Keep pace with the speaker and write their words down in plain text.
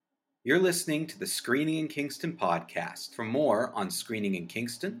You're listening to the Screening in Kingston podcast. For more on Screening in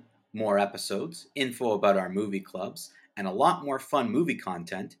Kingston, more episodes, info about our movie clubs, and a lot more fun movie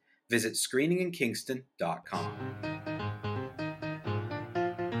content, visit screeninginkingston.com.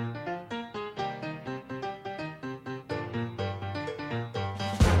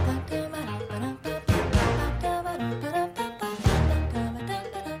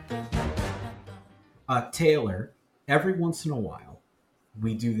 Taylor, every once in a while,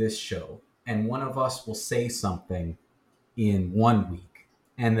 we do this show, and one of us will say something in 1 week,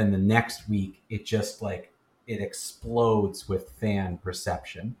 and then the next week, it just it explodes with fan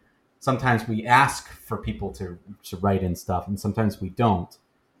perception. Sometimes we ask for people to write in stuff, and sometimes we don't,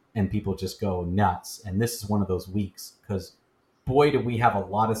 and people just go nuts. And this is one of those weeks, because boy, do we have a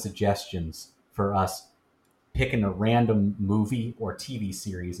lot of suggestions for us picking a random movie or TV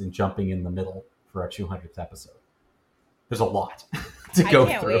series and jumping in the middle for our 200th episode. There's a lot to go through. I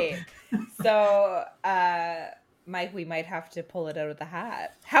can't wait. So, Mike, we might have to pull it out of the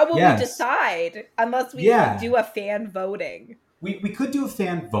hat. How will we decide unless we do a fan voting? We could do a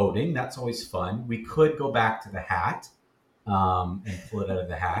fan voting. That's always fun. We could go back to the hat and pull it out of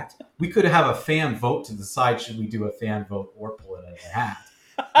the hat. We could have a fan vote to decide should we do a fan vote or pull it out of the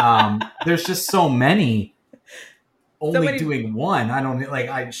hat. There's just so many. Doing one, I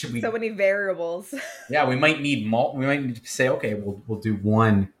don't should we? So many variables. Yeah, we might need we might need to say, okay, we'll do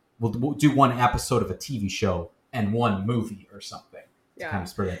one. We'll do one episode of a TV show and one movie or something. Yeah, kind of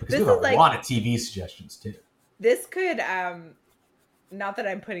spread it, because we have a lot of TV suggestions too. This could, not that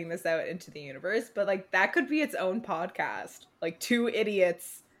I'm putting this out into the universe, but that could be its own podcast. Two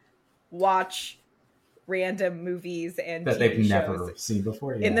idiots watch random movies and that TV they've shows never seen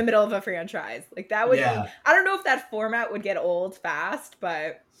before in the middle of a franchise. That would be, I don't know if that format would get old fast,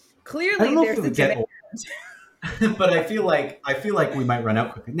 but clearly there's a demand. But I feel like we might run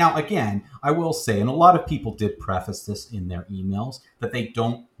out quickly. Now, again, I will say, and a lot of people did preface this in their emails, that they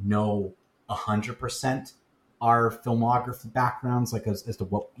don't know 100% our filmography backgrounds, as to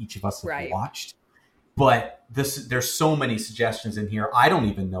what each of us have watched. But there's so many suggestions in here. I don't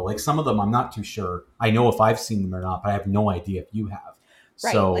even know. Some of them I'm not too sure. I know if I've seen them or not, but I have no idea if you have.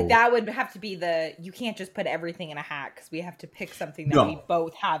 Right. So, that would have to be you can't just put everything in a hat, because we have to pick something that we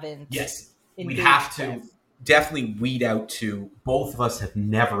both haven't. Yes. We have to definitely weed out both of us have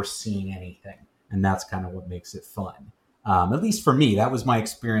never seen anything. And that's kind of what makes it fun. At least for me, that was my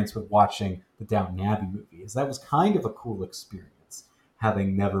experience with watching the Downton Abbey movie. That was kind of a cool experience,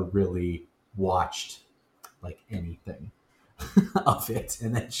 having never really watched anything of it,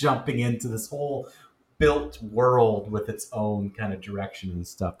 and then jumping into this whole built world with its own kind of direction and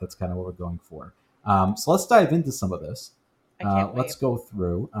stuff. That's kind of what we're going for. So let's dive into some of this. Let's go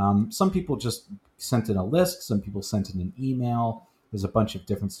through. Some people just sent in a list. Some people sent in an email. There's a bunch of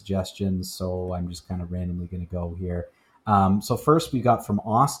different suggestions, so I'm just kind of randomly going to go here. So first we got from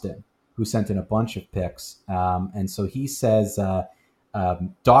Austin, who sent in a bunch of picks. And so he says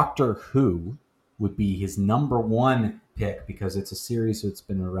Doctor Who would be his number one pick, because it's a series that's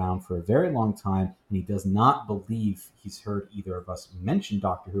been around for a very long time, and he does not believe he's heard either of us mention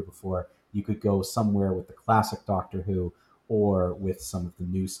Doctor Who before. You could go somewhere with the classic Doctor Who or with some of the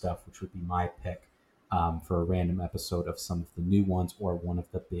new stuff, which would be my pick for a random episode of some of the new ones or one of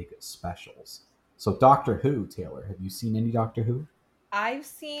the big specials. So Doctor Who, Taylor, have you seen any Doctor Who? I've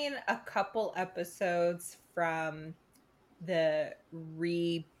seen a couple episodes from the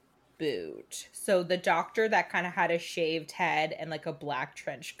reboot. So the doctor that kind of had a shaved head and a black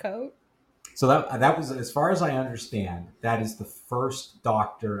trench coat. So that was, as far as I understand, that is the first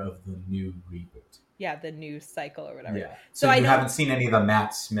Doctor of the new reboot. Yeah, the new cycle or whatever. Yeah. So you haven't seen any of the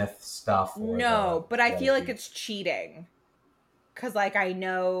Matt Smith stuff? No, but I feel like it's cheating. Because I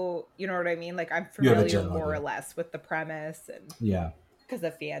know, you know what I mean? I'm familiar more or less with the premise, and because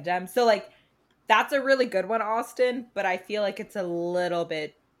of fandom. So that's a really good one, Austin, but I feel like it's a little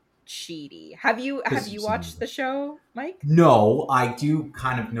bit cheaty. Have you watched the show, Mike? No, I do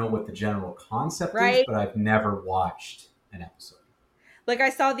kind of know what the general concept is, but I've never watched an episode. I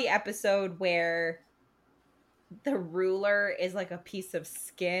saw the episode where the ruler is a piece of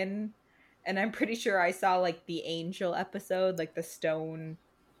skin, and I'm pretty sure I saw the angel episode, the stone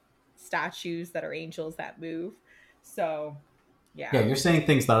statues that are angels that move. So yeah, you're saying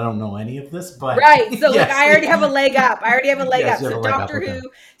things that I don't know any of this, but so I already have a leg up. So Doctor Who,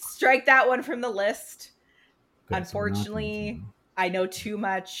 strike that one from the list. Good, unfortunately, I know too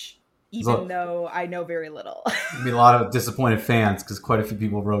much, even though I know very little. There'll be a lot of disappointed fans, because quite a few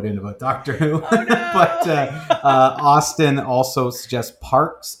people wrote in about Doctor Who. Oh, no! But Austin also suggests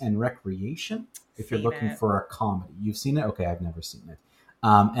Parks and Recreation if you're looking for a comedy. You've seen it? Okay, I've never seen it.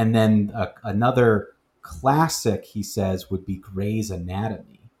 And then another classic, he says, would be Grey's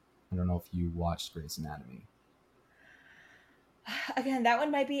Anatomy. I don't know if you watched Grey's Anatomy. Again, that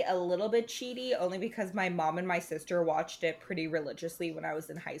one might be a little bit cheaty, only because my mom and my sister watched it pretty religiously when I was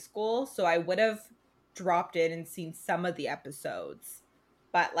in high school. So I would have dropped in and seen some of the episodes.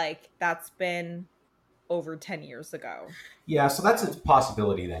 But, like, that's been over 10 years ago. Yeah, so that's a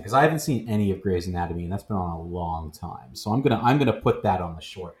possibility then, because I haven't seen any of Grey's Anatomy, and that's been on a long time. So I'm gonna put that on the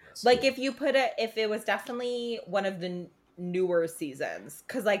short list. Like, if it was definitely one of the newer seasons,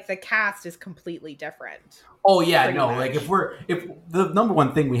 because, like, the cast is completely different. Oh yeah, no, much. Like if the number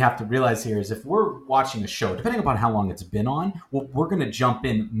one thing we have to realize here is if we're watching a show, depending upon how long it's been on, well, we're gonna jump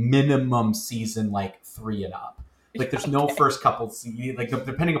in minimum season like 3 and up. Like, there's no first couple, like,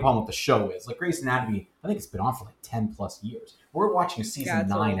 depending upon what the show is. Like, Grey's Anatomy, I think it's been on for like 10 plus years. We're watching season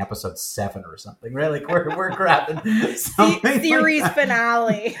 9, episode 7 or something, right? Like, we're grabbing something series like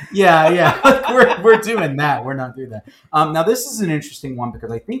finale. Yeah. Like, we're doing that. We're not doing that. Now, this is an interesting one because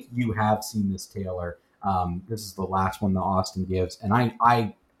I think you have seen this, Taylor. This is the last one that Austin gives. And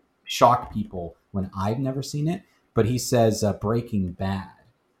I shock people when I've never seen it. But he says Breaking Bad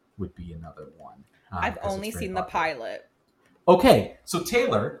would be another one. I've only seen the pilot. Okay, so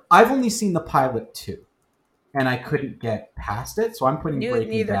Taylor, I've only seen the pilot too, and I couldn't get past it. So I'm putting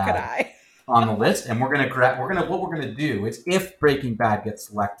Breaking Bad on the list, and what we're gonna do is, if Breaking Bad gets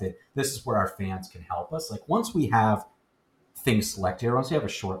selected, this is where our fans can help us. Like, once we have things selected, or once we have a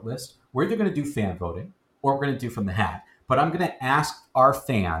short list, we're either gonna do fan voting or we're gonna do from the hat. But I'm gonna ask our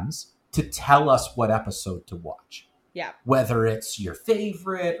fans to tell us what episode to watch. Yeah. Whether it's your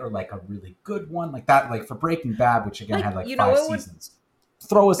favorite or like a really good one, like that, like for Breaking Bad, which again had like 5 seasons.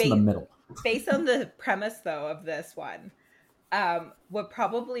 Throw us in the middle. Based on the premise, though, of this one, what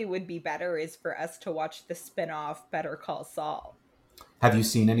probably would be better is for us to watch the spin-off Better Call Saul. Have you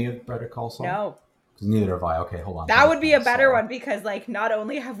seen any of Better Call Saul? No. Because neither have I. Okay, hold on. That would be a better one because, like, not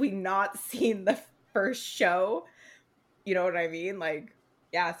only have we not seen the first show, you know what I mean? Like,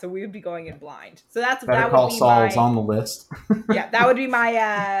 yeah, so we would be going in blind. So that would be Call Saul is on the list. Yeah, that would be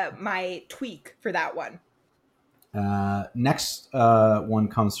my my tweak for that one. Next one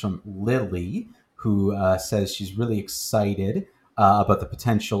comes from Lily, who says she's really excited about the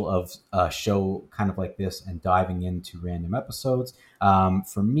potential of a show kind of like this and diving into random episodes.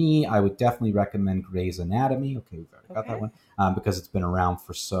 For me, I would definitely recommend Grey's Anatomy. Okay, we've already got that one. Because it's been around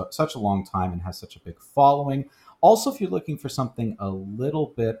for such a long time and has such a big following. Also, if you're looking for something a little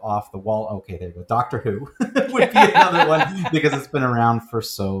bit off the wall, okay, there you go. Doctor Who would be another one because it's been around for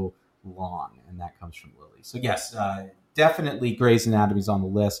so long, and that comes from Lily. So yes, definitely Grey's Anatomy's on the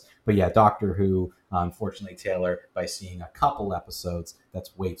list, but yeah, Doctor Who, unfortunately, Taylor, by seeing a couple episodes,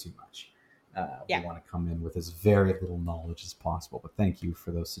 that's way too much. We want to come in with as very little knowledge as possible, but thank you for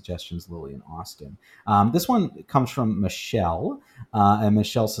those suggestions, Lily and Austin. This one comes from Michelle, and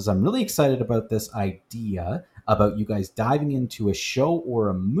Michelle says, I'm really excited about this idea about you guys diving into a show or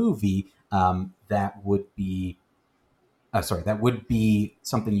a movie that would be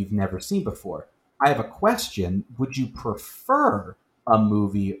something you've never seen before. I have a question. Would you prefer a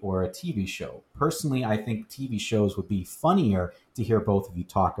movie or a TV show? Personally, I think TV shows would be funnier to hear both of you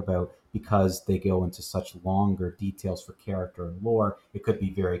talk about because they go into such longer details for character and lore. It could be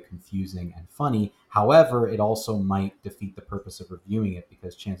very confusing and funny. However, it also might defeat the purpose of reviewing it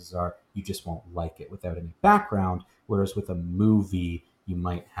because chances are you just won't like it without any background. Whereas with a movie, you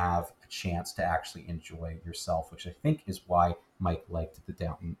might have a chance to actually enjoy it yourself, which I think is why Mike liked the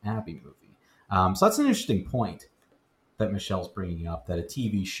Downton Abbey movie. So that's an interesting point that Michelle's bringing up, that a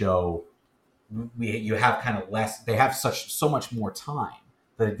TV show, you have kind of less, they have so much more time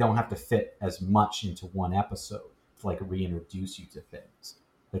that they don't have to fit as much into one episode to like reintroduce you to things.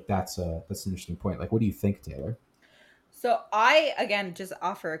 Like that's an interesting point. Like, what do you think, Taylor? So I, again, just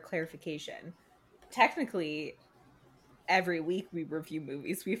offer a clarification. Technically, every week we review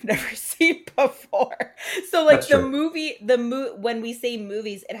movies we've never seen before. So like when we say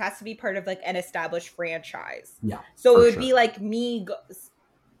movies, it has to be part of like an established franchise. Yeah. So it would be like me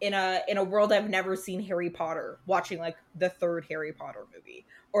in a world I've never seen Harry Potter, watching like the third Harry Potter movie,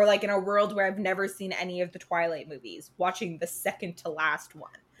 or like in a world where I've never seen any of the Twilight movies, watching the second to last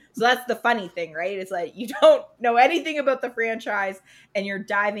one. So that's the funny thing, right? It's like you don't know anything about the franchise and you're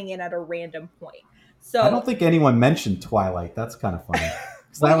diving in at a random point. So I don't think anyone mentioned Twilight. That's kind of funny.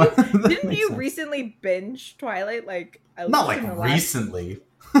 Didn't you recently binge Twilight? Like not like recently.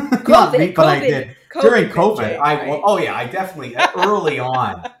 COVID, but I did during COVID. Right? I definitely early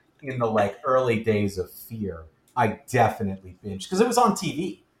on in the like early days of Fear, I definitely binged because it was on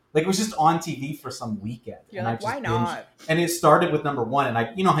TV. Like, it was just on TV for some weekend. You're like, why not? And it started with number 1,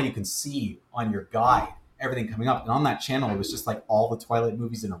 and you know how you can see on your guide everything coming up, and on that channel it was just like all the Twilight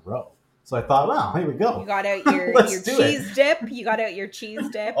movies in a row. So I thought, wow, here we go. You got out your cheese dip. You got out your cheese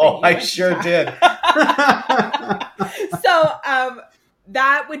dip. Oh, I sure did. So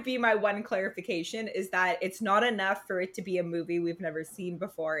that would be my one clarification, is that it's not enough for it to be a movie we've never seen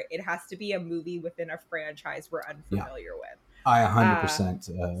before. It has to be a movie within a franchise we're unfamiliar with. I 100%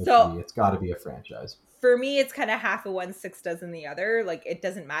 agree. It's got to be a franchise. For me, it's kind of half of one, 6 dozen the other. Like, it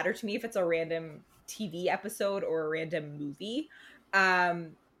doesn't matter to me if it's a random TV episode or a random movie.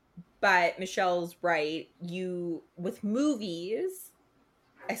 But Michelle's right. With movies,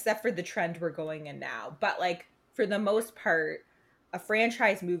 except for the trend we're going in now, but like for the most part, a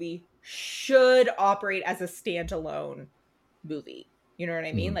franchise movie should operate as a standalone movie. You know what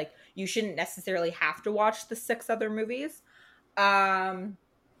I mean? Like, you shouldn't necessarily have to watch the 6 other movies.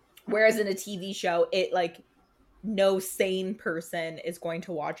 Whereas in a TV show, it like no sane person is going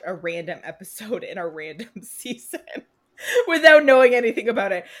to watch a random episode in a random season without knowing anything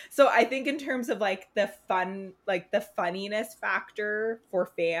about it. So I think in terms of like the fun, like the funniness factor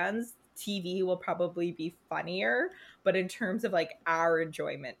for fans, TV will probably be funnier. But in terms of like our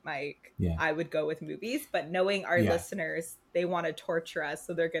enjoyment, Mike, I would go with movies. But knowing our listeners, they want to torture us,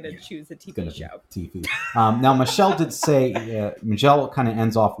 so they're going to choose a TV show. TV. Now, Michelle did say, Michelle kind of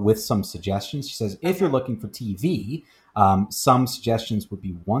ends off with some suggestions. She says, if you're looking for TV, some suggestions would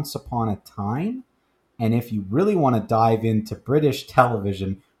be Once Upon a Time. And if you really want to dive into British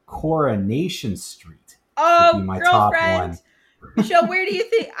television, Coronation Street would be my top one. Michelle, where do you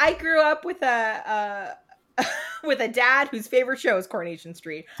think I grew up with a dad whose favorite show is Coronation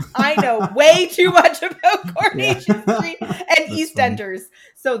Street? I know way too much about Coronation Street and EastEnders. Funny.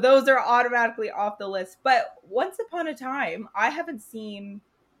 So those are automatically off the list. But Once Upon a Time, I haven't seen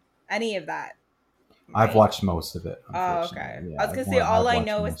any of that. Right? I've watched most of it. Oh, okay. Yeah, I was going to say, all I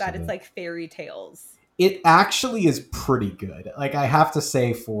know is that it's like fairy tales. It actually is pretty good. Like, I have to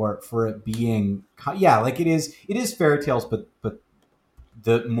say, for it being, like it is fairy tales, but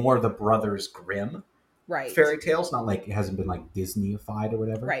the Brothers Grimm fairy tales, not like it hasn't been like Disney-ified or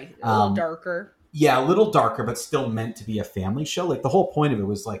whatever. Right, a little darker. Yeah, a little darker, but still meant to be a family show. Like, the whole point of it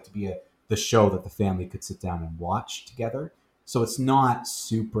was like to be the show that the family could sit down and watch together. So it's not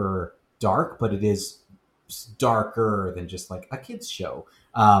super dark, but it is darker than just like a kid's show.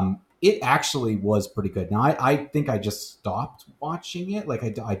 It actually was pretty good. Now, I think I just stopped watching it. Like,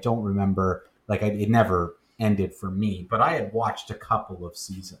 I don't remember, like, it never ended for me, but I had watched a couple of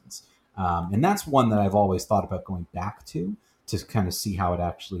seasons. And that's one that I've always thought about going back to kind of see how it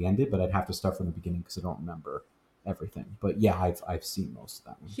actually ended, but I'd have to start from the beginning because I don't remember everything. But yeah, I've seen most of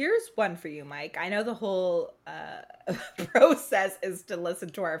them. Here's one for you, Mike. I know the whole process is to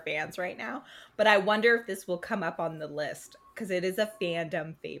listen to our fans right now, but I wonder if this will come up on the list because it is a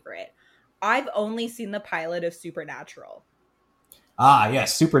fandom favorite. I've only seen the pilot of Supernatural.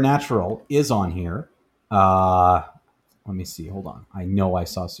 Yes, Supernatural is on here. Let me see. Hold on. I know I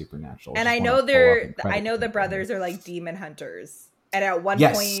saw Supernatural. And I know the brothers are like demon hunters. And at one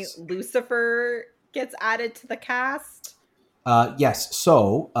point, Lucifer gets added to the cast. Yes.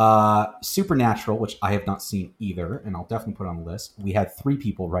 So, Supernatural, which I have not seen either, and I'll definitely put on the list. We had 3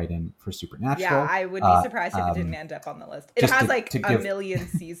 people write in for Supernatural. Yeah, I would be surprised if it didn't end up on the list. It has a million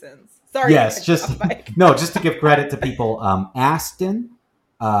seasons. Sorry. Yes, just to give credit to people. Aston,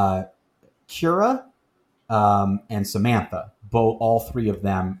 Kira, and Samantha. All 3 of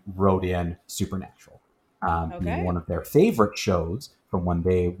them wrote in Supernatural, being one of their favorite shows from when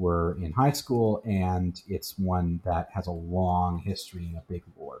they were in high school, and it's one that has a long history and a big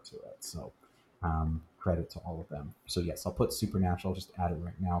lore to it. So credit to all of them. So yes, I'll put Supernatural, just add it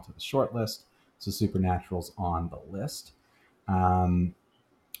right now to the short list. So Supernatural's on the list.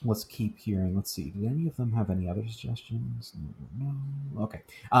 Let's keep hearing. Let's see. Did any of them have any other suggestions? No. Okay.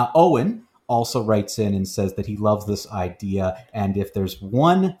 Owen also writes in and says that he loves this idea, and if there's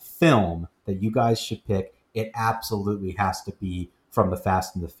one film that you guys should pick, it absolutely has to be from the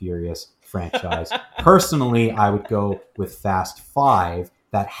Fast and the Furious franchise. Personally, I would go with Fast 5.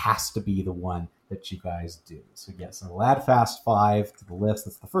 That has to be the one that you guys do. So yes, I'll add Fast 5 to the list.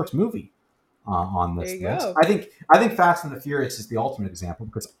 That's the first movie on this list. Go. I think Fast and the Furious is the ultimate example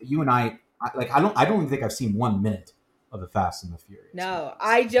because you and I don't even think I've seen 1 minute of the Fast and the Furious. No,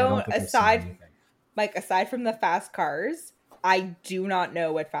 I don't aside from the fast cars, I do not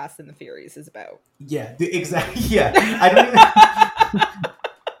know what Fast and the Furious is about. Yeah, exactly. Yeah.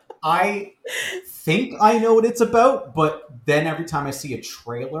 I think I know what it's about, but then every time I see a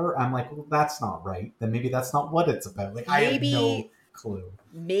trailer, I'm like, well, that's not right. Then maybe that's not what it's about. Like, clue.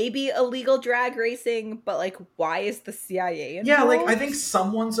 Maybe illegal drag racing, but like, why is the CIA involved? Yeah, like I think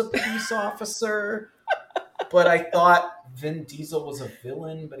someone's a police officer, but I thought Vin Diesel was a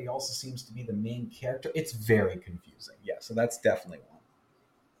villain, but he also seems to be the main character. It's very confusing. Yeah, so that's definitely one.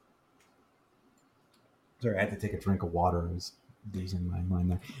 Sorry, I had to take a drink of water. I was losing my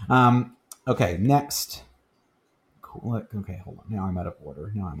mind there. Okay, next. Cool. Okay, hold on. Now I'm out of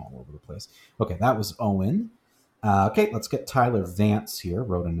order. Now I'm all over the place. Okay, that was Owen. Okay, let's get Tyler Vance here.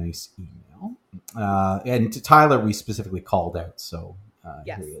 Wrote a nice email. And to Tyler, we specifically called out. So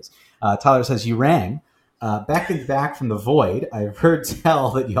yes. Here he is. Tyler says, you rang. Beckoned back from the void. I've heard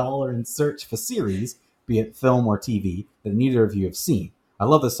tell that y'all are in search of a series, be it film or TV, that neither of you have seen. I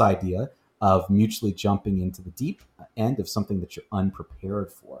love this idea of mutually jumping into the deep end of something that you're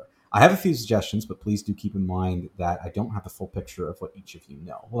unprepared for. I have a few suggestions, but please do keep in mind that I don't have the full picture of what each of you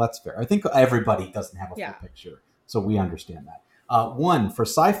know. Well, that's fair. I think everybody doesn't have a full picture, so we understand that. One, for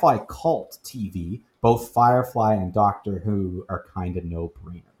sci-fi cult TV, both Firefly and Doctor Who are kind of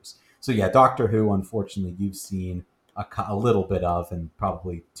no-brainers. So yeah, Doctor Who, unfortunately, you've seen a little bit of, and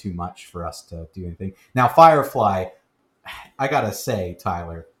probably too much for us to do anything. Now, Firefly, I gotta say,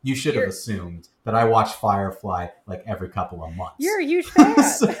 Tyler, you should have assumed that I watch Firefly like every couple of months. You're a huge fan.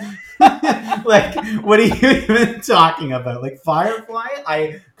 So, like, what are you even talking about? Like, Firefly,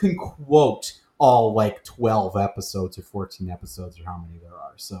 I can quote all like 12 episodes or 14 episodes or how many there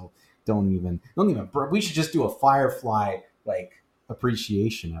are. So don't even. We should just do a Firefly like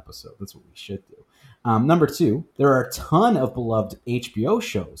appreciation episode. That's what we should do. Number two, there are a ton of beloved HBO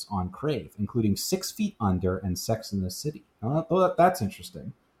shows on Crave, including 6 Feet Under and Sex and the City. That's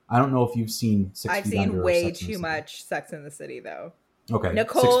interesting. I don't know if you've seen 6 Feet Under. I've seen way too much Sex and the City, though. Okay,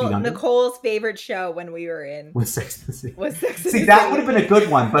 Nicole's favorite show when we were in was Sex and the City. Was Sex and the City. See, that would have been a good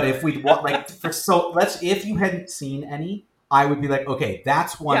one, but if we if you hadn't seen any, I would be like, okay,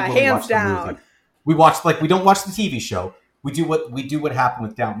 that's one. Yeah, hands down. We don't watch the TV show. We do what happened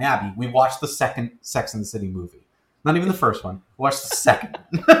with Downton Abbey. We watched the second Sex and the City movie. Not even the first one. We watched the second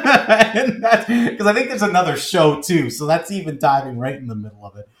one. Because I think there's another show too. So that's even diving right in the middle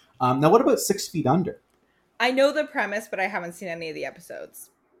of it. Now, what about 6 Feet Under? I know the premise, but I haven't seen any of the episodes.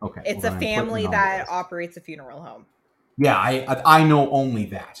 Okay. It's a family that operates a funeral home. Yeah, I know only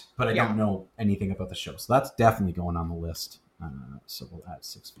that, but I don't know anything about the show. So that's definitely going on the list. So we'll add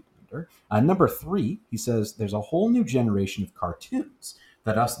 6 Feet Under. Number 3, he says, there's a whole new generation of cartoons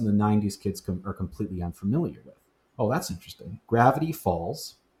that us in the 90s kids are completely unfamiliar with. Oh, that's interesting. Gravity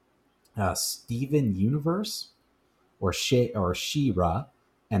Falls, Steven Universe, or She-Ra,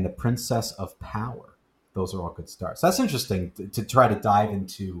 and The Princess of Power. Those are all good starts. That's interesting to try to dive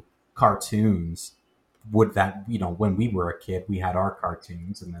into cartoons. Would that, when we were a kid, we had our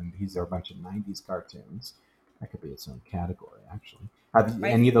cartoons, and then these are a bunch of 90s cartoons. That could be its own category, actually. Have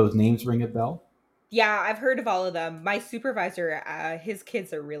any of those names ring a bell? Yeah, I've heard of all of them. My supervisor, his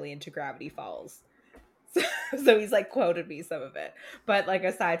kids are really into Gravity Falls. So he's like quoted me some of it. But like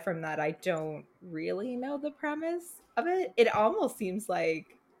aside from that, I don't really know the premise of it. It almost seems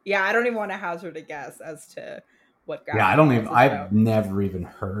like, I don't even want to hazard a guess as to what Gravity Falls is about. I've never even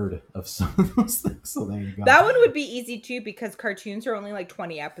heard of some of those things. So there you go. That one would be easy too because cartoons are only like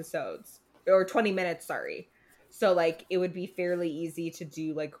 20 episodes or 20 minutes, sorry. So like it would be fairly easy to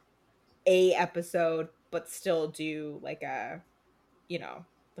do like a episode, but still do like a,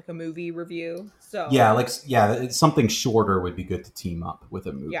 like a movie review. So it's something shorter would be good to team up with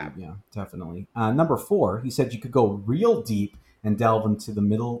a movie. Yeah definitely. Number 4, he said you could go real deep and delve into the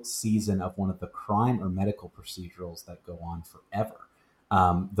middle season of one of the crime or medical procedurals that go on forever.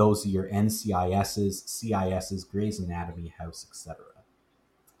 Those are your NCISs, CISs, Grey's Anatomy, House, etc.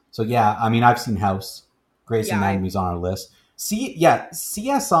 So I've seen House. Grey's Anatomy's on our list.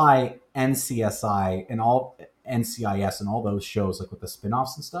 CSI, NCSI, and all NCIS and all those shows, like with the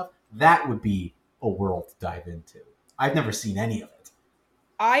spin-offs and stuff, that would be a world to dive into. I've never seen any of it.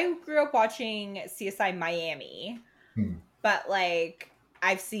 I grew up watching CSI Miami, but like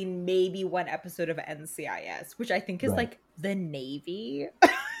I've seen maybe one episode of NCIS, which I think is like the Navy.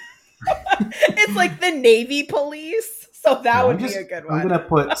 It's like the Navy police, so that would be a good one. I'm gonna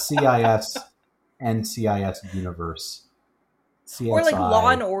put CIS, NCIS universe, CSI, or like Law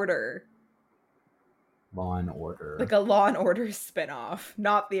and Order. Law and Order, like a Law and Order spinoff,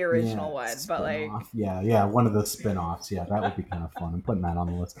 not the original one, but like one of the spinoffs. Yeah, that would be kind of fun. I'm putting that on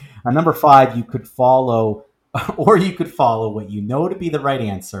the list. Number 5, you could follow what you know to be the right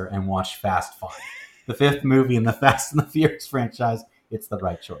answer and watch Fast 5, the 5th movie in the Fast and the Furious franchise. It's the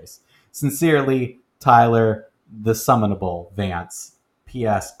right choice. Sincerely, Tyler, the summonable Vance,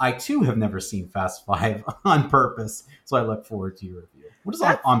 P.S. I too have never seen Fast 5 on purpose, so I look forward to your review. What is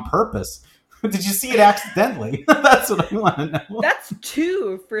on purpose? Did you see it accidentally? That's what I want to know. That's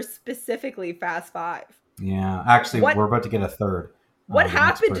 2 for specifically Fast 5. Yeah, actually, we're about to get a third. What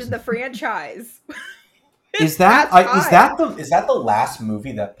happened in the franchise? Is that the last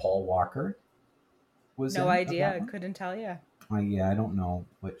movie that Paul Walker was in? No idea. I couldn't tell you. Yeah, I don't know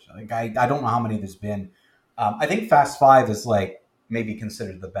which. Like, I don't know how many there's been. I think Fast 5 is like maybe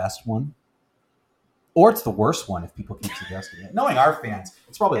considered the best one. Or it's the worst one if people keep suggesting it. Knowing our fans,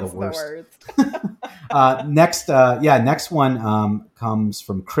 it's probably the worst. Next one comes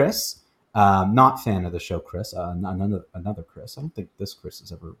from Chris. Not fan of the show, Chris. Another Chris. I don't think this Chris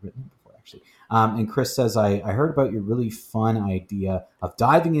has ever written before, actually. And Chris says, I heard about your really fun idea of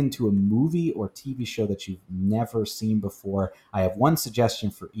diving into a movie or TV show that you've never seen before. I have one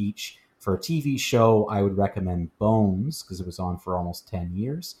suggestion for each. For a TV show, I would recommend Bones, because it was on for almost 10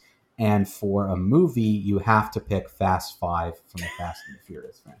 years. And for a movie, you have to pick Fast 5 from the Fast and the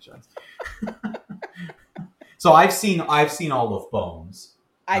Furious franchise. So I've seen all of Bones.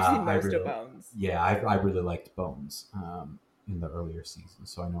 I've seen most of Bones. Yeah, I really liked Bones in the earlier seasons,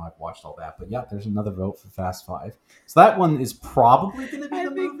 so I know I've watched all that. But yeah, there's another vote for Fast 5. So that one is probably going to be the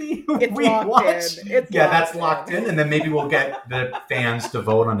movie we watch. That's locked in, and then maybe we'll get the fans to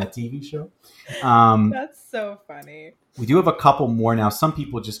vote on a TV show. That's so funny. We do have a couple more now. Some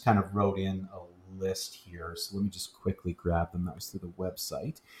people just kind of wrote in a list here, so let me just quickly grab them. That was through the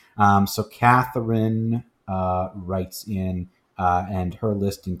website. So Catherine writes in, and her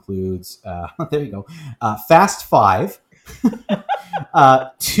list includes, there you go, Fast 5,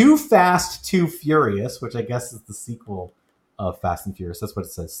 Too Fast, Too Furious, which I guess is the sequel of Fast and Furious. That's what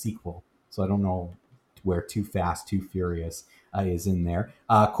it says, sequel. So I don't know where Too Fast, Too Furious is in there.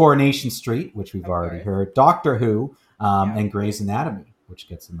 Coronation Street, which we've already heard. Doctor Who, and Grey's Anatomy, which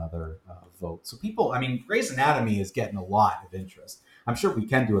gets another vote. So people, Grey's Anatomy is getting a lot of interest. I'm sure we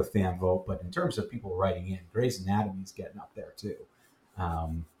can do a fan vote, but in terms of people writing in, Grey's Anatomy is getting up there too,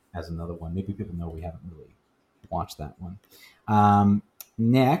 as another one. Maybe people know we haven't really watched that one.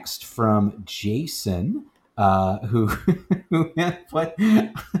 Next, from Jason, who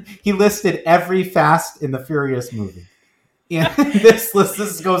he listed every Fast and the Furious movie. Yeah, this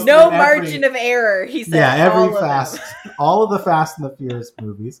goes no margin of error. He said, yeah, all of the Fast and the Furious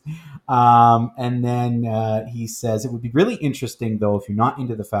movies, and then he says it would be really interesting, though, if you're not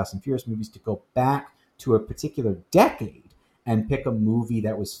into the Fast and Furious movies, to go back to a particular decade and pick a movie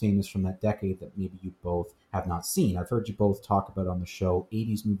that was famous from that decade that maybe you both have not seen. I've heard you both talk about on the show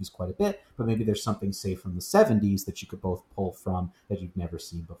 80s movies quite a bit, but maybe there's something, say, from the 70s that you could both pull from that you've never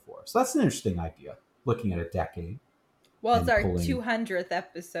seen before. So that's an interesting idea, looking at a decade. Well, it's our 200th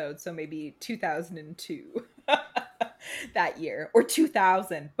episode, so maybe 2002 that year, or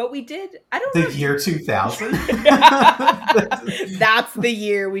 2000. But we did, I don't know. The year 2000? That's the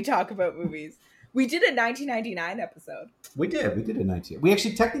year we talk about movies. We did a 1999 episode. We did a 19. We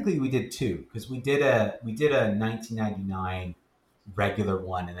actually, technically, we did 2, because we did a 1999 regular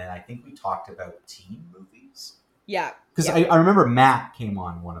one, and then I think we talked about teen movies. Yeah. Because I remember Matt came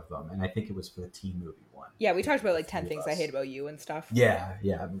on one of them, and I think it was for the teen movie one. Yeah, we talked about like 10 things I hate about you and stuff. Yeah,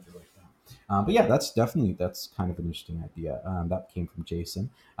 maybe like that. But yeah, that's kind of an interesting idea. That came from Jason.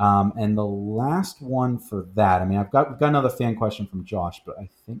 And the last one for that, we've got another fan question from Josh, but I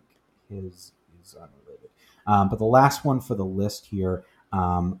think his is unrelated. But the last one for the list here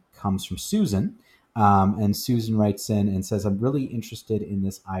comes from Susan. And Susan writes in and says, I'm really interested in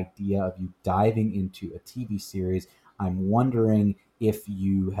this idea of you diving into a TV series. I'm wondering if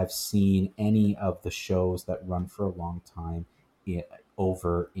you have seen any of the shows that run for a long time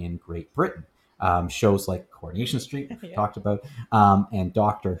over in Great Britain. Shows like Coronation Street, which we talked about, and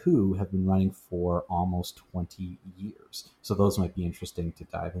Doctor Who have been running for almost 20 years. So those might be interesting to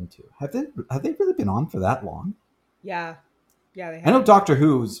dive into. Have they really been on for that long? Yeah. Yeah, they have. I know Doctor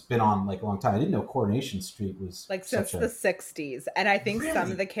Who's been on like a long time. I didn't know Coronation Street was like since the 60s, and I think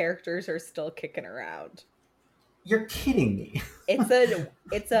some of the characters are still kicking around. You're kidding me.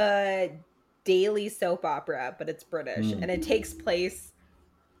 It's a daily soap opera, but it's British, and it takes place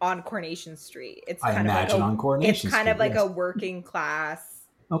on Coronation Street. It's kind of like a working class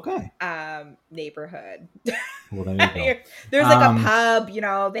neighborhood. Well, there you go. There's like a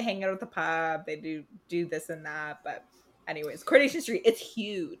pub, they hang out at the pub, they do this and that, but anyways, Coronation Street, it's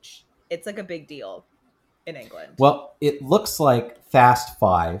huge. It's like a big deal in England. Well, it looks like Fast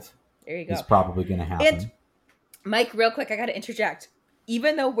 5 there you go. is probably going to happen. And Mike, real quick, I got to interject.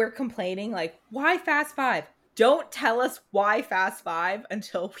 Even though we're complaining, like, why Fast 5? Don't tell us why Fast 5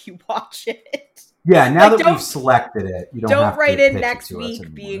 until we watch it. Yeah, now like, that we've selected it, you don't have write to in next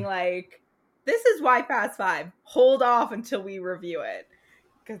week being like, this is why Fast 5. Hold off until we review it.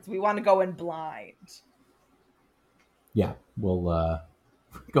 Because we want to go in blind. Yeah, we'll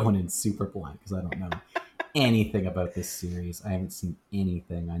going in super blind because I don't know anything about this series. I haven't seen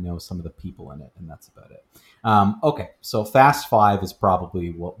anything. I know some of the people in it, and that's about it. Okay, so Fast 5 is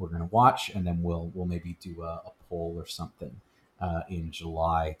probably what we're going to watch, and then we'll maybe do a poll or something in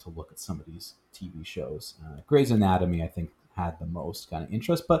July to look at some of these TV shows. Grey's Anatomy, I think, had the most kind of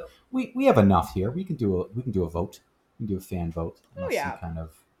interest, but we have enough here. We can do a vote. We can do a fan vote. Oh yeah. Kind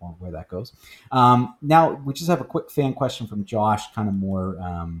of where that goes. Now we just have a quick fan question from Josh, kind of more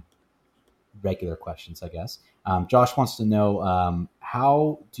regular questions, I guess. Josh wants to know,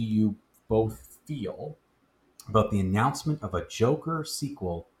 how do you both feel about the announcement of a Joker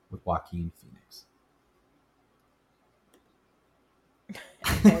sequel with Joaquin Phoenix?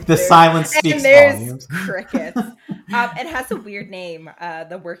 The silence speaks volumes. Crickets. It has a weird name,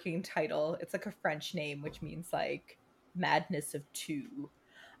 the working title. It's like a French name, which means like Madness of Two.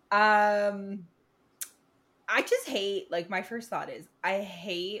 I just hate, like, my first thought is, I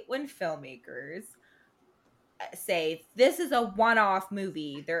hate when filmmakers say, this is a one-off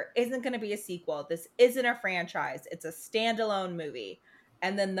movie. There isn't going to be a sequel. This isn't a franchise. It's a standalone movie.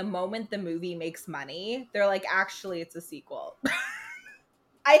 And then the moment the movie makes money, they're like, actually, it's a sequel.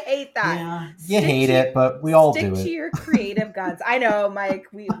 I hate that. Yeah, you hate it, but we all do it. Stick to your creative guns. I know, Mike.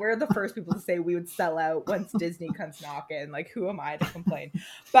 We're the first people to say we would sell out once Disney comes knocking. Like, who am I to complain?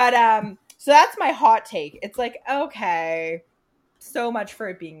 But so that's my hot take. It's like, okay, so much for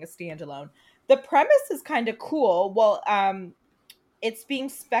it being a standalone. The premise is kind of cool. Well, it's being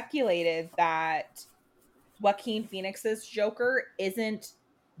speculated that Joaquin Phoenix's Joker isn't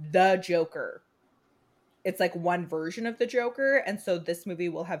the Joker. It's like one version of the Joker, and so this movie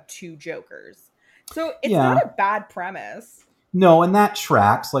will have two Jokers. So it's not a bad premise. No, and that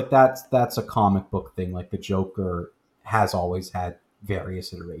tracks. Like that's a comic book thing. Like the Joker has always had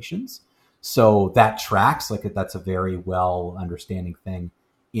various iterations. So that tracks. Like that's a very well understanding thing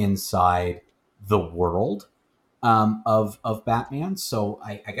inside the world of Batman. So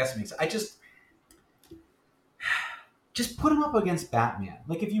I guess it makes I just put him up against Batman.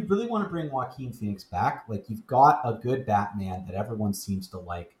 Like, if you really want to bring Joaquin Phoenix back, like, you've got a good Batman that everyone seems to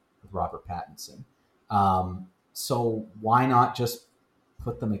like with Robert Pattinson. So why not just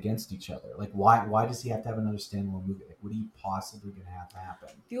put them against each other? Like, why does he have to have another standalone movie? Like, what are you possibly going to have happen?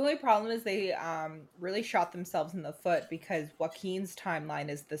 The only problem is they really shot themselves in the foot because Joaquin's timeline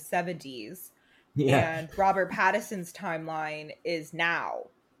is the 70s. Yeah. And Robert Pattinson's timeline is now.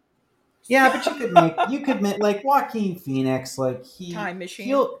 Yeah, but you could make like Joaquin Phoenix, like Time Machine.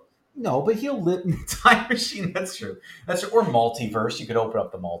 He'll live in Time Machine. That's true. Or multiverse. You could open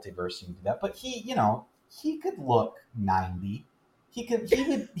up the multiverse. You can do that. But he could look 90. He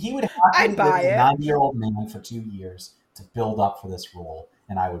would have to live a 90-year-old man for 2 years to build up for this role,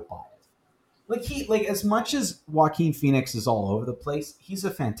 and I would buy it. Like as much as Joaquin Phoenix is all over the place, he's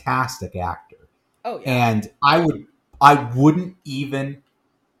a fantastic actor. Oh yeah. And I wouldn't even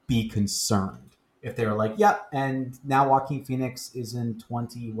be concerned if they were like, yep, and now Joaquin Phoenix is in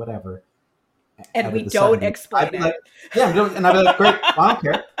 20 whatever, and we don't explain it. Like, yeah, and I'd be like, great, I don't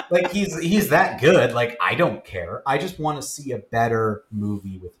care. Like he's that good. Like I don't care. I just want to see a better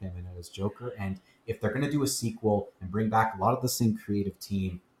movie with him in it as Joker. And if they're gonna do a sequel and bring back a lot of the same creative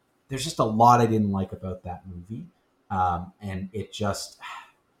team, there's just a lot I didn't like about that movie, and it just,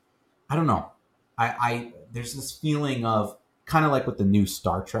 I don't know. I there's this feeling of, kind of like with the new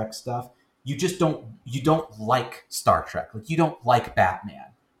Star Trek stuff, you don't like Star Trek. Like you don't like Batman,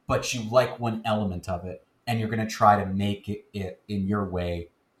 but you like one element of it, and you're going to try to make it in your way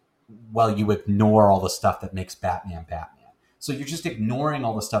while you ignore all the stuff that makes Batman Batman. So you're just ignoring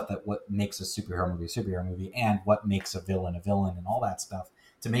all the stuff that what makes a superhero movie, and what makes a villain, and all that stuff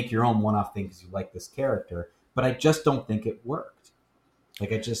to make your own one-off thing because you like this character. But I just don't think it worked.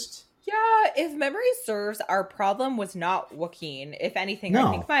 Like if memory serves, our problem was not Joaquin. If anything, no.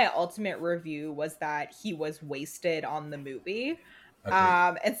 I think my ultimate review was that he was wasted on the movie.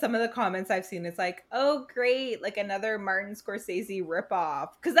 Okay. And some of the comments I've seen, it's like, oh, great, like another Martin Scorsese ripoff.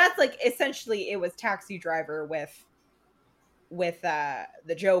 Because that's like, essentially, it was Taxi Driver with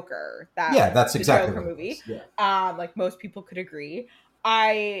the Joker. That's exactly the Joker movie. Yeah. Like most people could agree.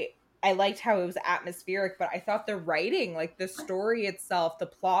 I liked how it was atmospheric, but I thought the writing, like the story itself, the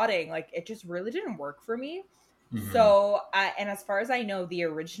plotting, like it just really didn't work for me. Mm-hmm. So, and as far as I know, the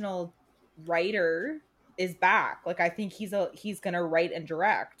original writer is back. Like I think he's gonna write and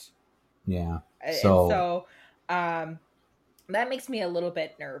direct. Yeah. So that makes me a little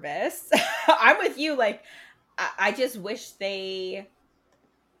bit nervous. I'm with you. Like, I just wish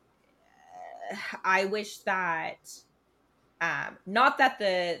I wish that, not that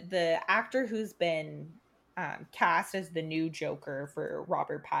the actor who's been cast as the new Joker for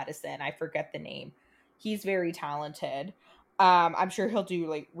Robert Pattinson, I forget the name. He's very talented. I'm sure he'll do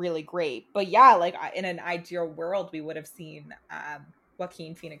like really great. But yeah, like in an ideal world, we would have seen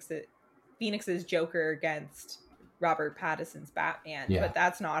Joaquin Phoenix's Joker against Robert Pattinson's Batman, but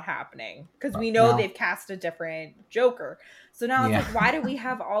that's not happening because we know they've cast a different Joker. So now it's like, why do we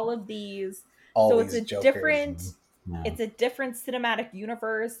have all of these? So it's a Jokers. It's a different cinematic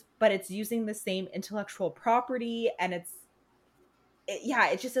universe, but it's using the same intellectual property, and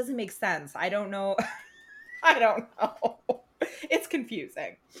it just doesn't make sense. I don't know. I don't know. It's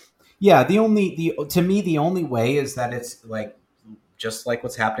confusing. Yeah, to me the only way is that it's like, just like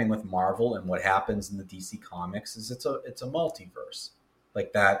what's happening with Marvel and what happens in the DC comics is it's a multiverse.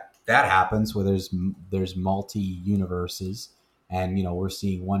 Like that happens where there's multi-universes, and we're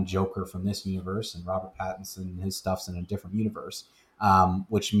seeing one Joker from this universe and Robert Pattinson, his stuff's in a different universe,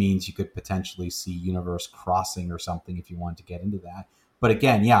 which means you could potentially see universe crossing or something if you want to get into that. But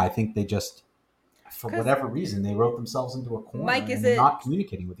again, I think they just, for whatever reason, they wrote themselves into a corner, Mike, and they're not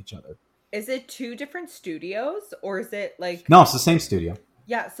communicating with each other. Is it two different studios, or is it like... No, it's the same studio.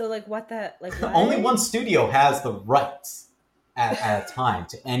 Yeah, so like what? Only one studio has the rights at a time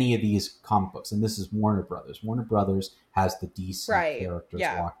to any of these comic books, and this is Warner Brothers. Warner Brothers has the DC characters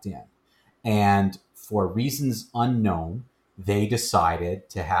locked in. And for reasons unknown, they decided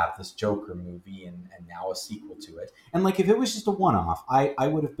to have this Joker movie and now a sequel to it. And like, if it was just a one-off, I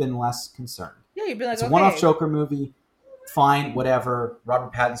would have been less concerned. Yeah, you'd be like, it's a one-off Joker movie. Fine, whatever.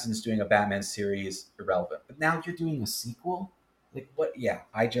 Robert Pattinson's doing a Batman series, irrelevant. But now you're doing a sequel? Like, what? Yeah,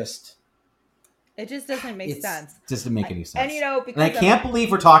 it just doesn't make sense. It doesn't make any sense. And, because I can't believe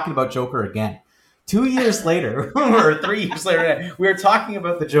we're talking about Joker again. 2 years later, or 3 years later, we're talking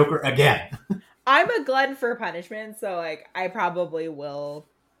about the Joker again. I'm a glutton for punishment, so, like, I probably will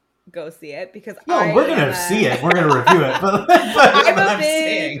go see it because we're gonna see it. We're gonna review it. But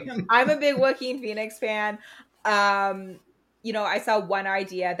I'm a big Joaquin Phoenix fan. I saw one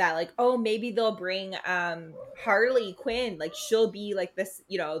idea that like, oh, maybe they'll bring Harley Quinn, like she'll be like this,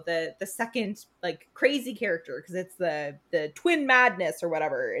 the second like crazy character because it's the Twin Madness or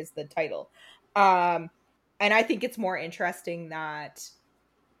whatever is the title. And I think it's more interesting that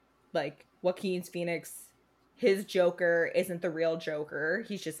like Joaquin Phoenix, his Joker isn't the real Joker.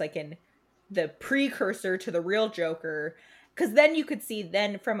 He's just like in the precursor to the real Joker. Because then you could see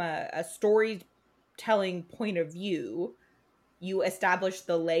from a storytelling point of view, you establish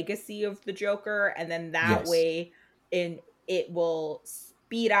the legacy of the Joker, and then that way it will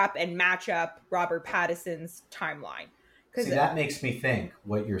speed up and match up Robert Pattinson's timeline. See, that makes me think,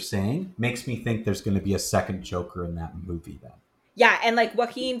 what you're saying makes me think there's going to be a second Joker in that movie then. Yeah, and like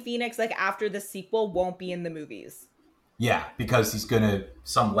Joaquin Phoenix, like after the sequel, won't be in the movies. Yeah, because he's going to,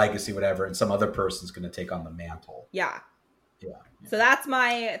 some legacy, whatever, and some other person's going to take on the mantle. Yeah. So that's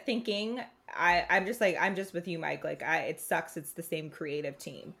my thinking. I'm just with you, Mike. Like, it sucks. It's the same creative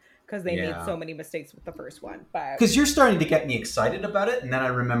team because they made so many mistakes with the first one. But because you're starting to get me excited about it, and then I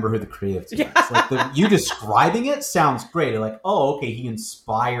remember who the creative team is. Like you describing it sounds great. Like, oh, okay, he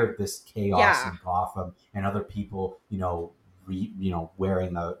inspired this chaos in Gotham, and other people,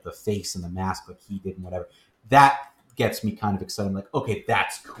 wearing the face and the mask like he did and whatever. That gets me kind of excited. I'm like, okay,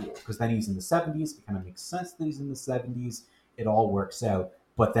 that's cool because then he's in the 70s. It kind of makes sense that he's in the 70s. It all works out.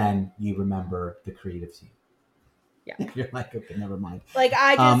 But then you remember the creative team. Yeah. You're like, okay, never mind. Like,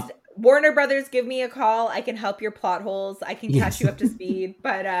 Warner Brothers, give me a call. I can help your plot holes. I can catch you up to speed.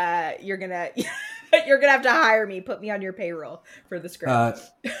 But you're gonna have to hire me. Put me on your payroll for the script.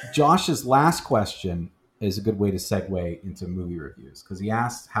 Josh's last question is a good way to segue into movie reviews. Because he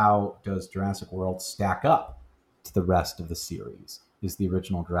asked, how does Jurassic World stack up to the rest of the series? Is the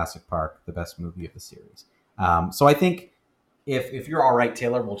original Jurassic Park the best movie of the series? So I think if you're all right,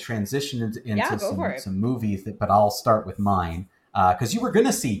 Taylor, we'll transition into some movies, but I'll start with mine. Because you were going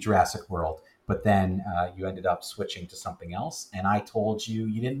to see Jurassic World, but then you ended up switching to something else, and I told you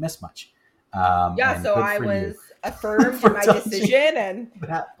didn't miss much. So I was affirmed in my decision. And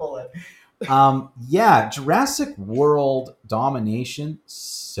that bullet. Jurassic World Domination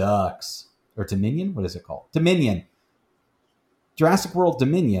sucks. Or Dominion? What is it called? Dominion. Jurassic World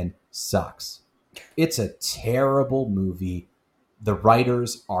Dominion sucks. It's a terrible movie. The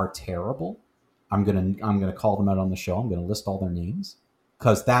writers are terrible. I'm gonna call them out on the show. I'm gonna list all their names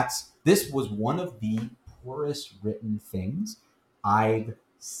because this was one of the poorest written things I've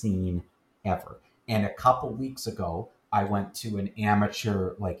seen ever. And a couple weeks ago, I went to an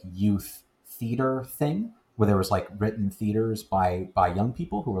amateur like youth theater thing where there was like written theaters by young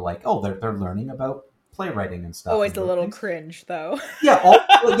people who were like, oh, they're learning about playwriting and stuff. Always a little cringe though.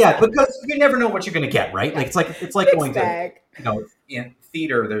 Yeah, because you never know what you're going to get, right? Like it's like going to, in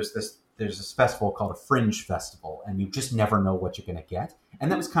theater. There's this festival called a Fringe Festival, and you just never know what you're going to get.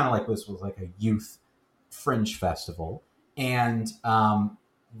 And that was kind of like, this was like a youth Fringe Festival, and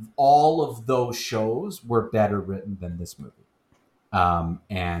all of those shows were better written than this movie,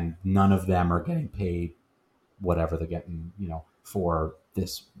 and none of them are getting paid whatever they're getting, for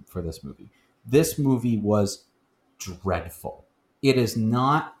this movie. This movie was dreadful. It is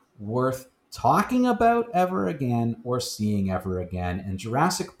not worth talking about ever again or seeing ever again. And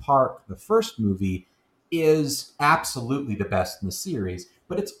Jurassic Park, the first movie, is absolutely the best in the series,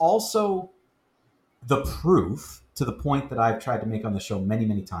 but it's also the proof, to the point that I've tried to make on the show many,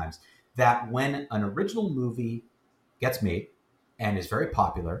 many times, that when an original movie gets made and is very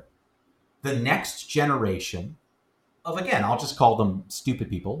popular, the next generation of, again, I'll just call them stupid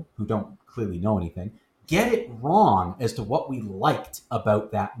people who don't clearly know anything, get it wrong as to what we liked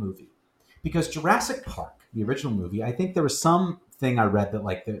about that movie. Because Jurassic Park, the original movie, I think there was something I read that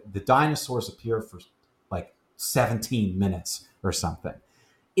like the dinosaurs appear for like 17 minutes or something.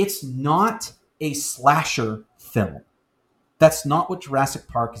 It's not a slasher film. That's not what Jurassic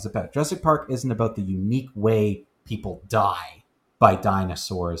Park is about. Jurassic Park isn't about the unique way people die by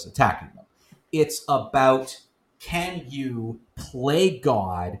dinosaurs attacking them. It's about, can you play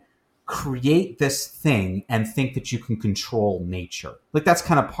God, create this thing, and think that you can control nature? Like, that's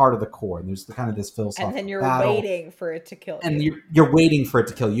kind of part of the core. And there's kind of this philosophical and then you're battle, waiting for it to kill you. and you're waiting for it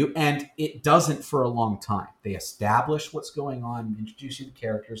to kill you, and it doesn't for a long time. They establish what's going on, introduce you to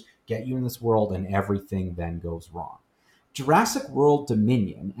characters, get you in this world, and everything then goes wrong. Jurassic World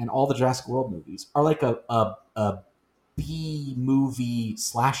Dominion and all the Jurassic World movies are like a B movie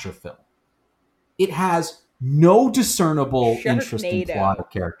slasher film. It has no discernible, interesting plot of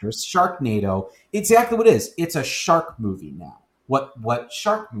characters. Sharknado, exactly what it is. It's a shark movie now. What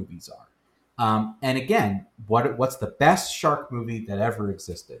shark movies are. And again, what's the best shark movie that ever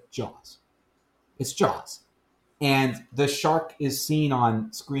existed? Jaws. It's Jaws. And the shark is seen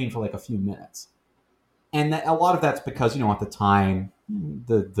on screen for like a few minutes. And a lot of that's because, at the time,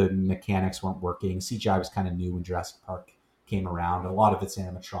 the mechanics weren't working. CGI was kind of new when Jurassic Park came around. A lot of it's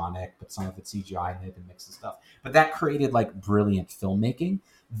animatronic, but some of it's CGI, and they had to mix the stuff. But that created like brilliant filmmaking.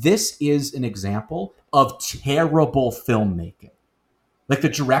 This is an example of terrible filmmaking. Like the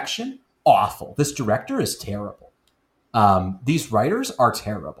direction, awful. This director is terrible. These writers are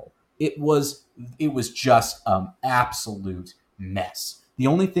terrible. It was just absolute mess. The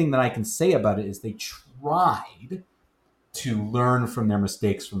only thing that I can say about it is they tried to learn from their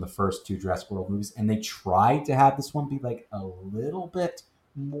mistakes from the first two Jurassic World movies, and they tried to have this one be like a little bit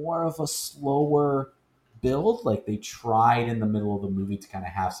more of a slower build. Like they tried in the middle of the movie to kind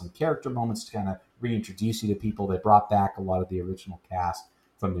of have some character moments to kind of reintroduce you to people. They brought back a lot of the original cast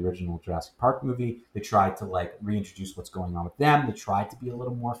from the original Jurassic Park movie. They tried to like reintroduce what's going on with them. They tried to be a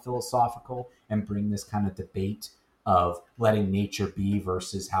little more philosophical and bring this kind of debate of letting nature be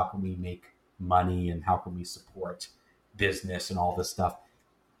versus how can we make money and how can we support business and all this stuff.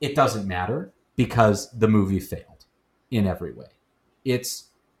 It doesn't matter because the movie failed in every way. It's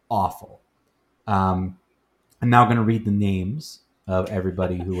awful. I'm now going to read the names of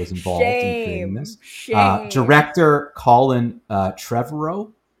everybody who was involved in creating this. Director Colin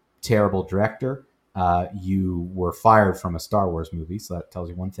Trevorrow, terrible director. You were fired from a Star Wars movie, so that tells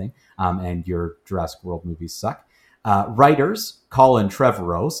you one thing. And your Jurassic World movies suck. Writers, Colin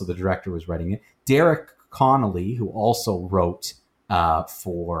Trevorrow, so the director was writing it. Derek Connolly, who also wrote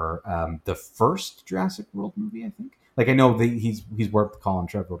for the first Jurassic World movie, I think. Like I know he's worked with Colin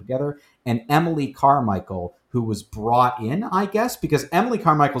Trevorrow together. And Emily Carmichael, who was brought in, I guess, because Emily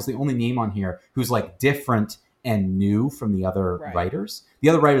Carmichael's the only name on here who's like different and new from the other writers. The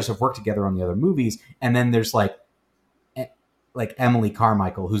other writers have worked together on the other movies, and then there's like Emily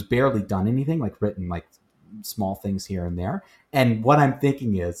Carmichael, who's barely done anything, like written like small things here and there. And what I'm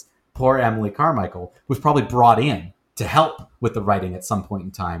thinking is, poor Emily Carmichael was probably brought in to help with the writing at some point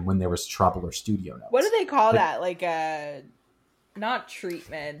in time when there was trouble or studio notes. What do they call that? Like a, not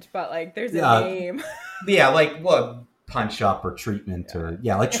treatment, but like there's a name. Yeah, like punch up or treatment or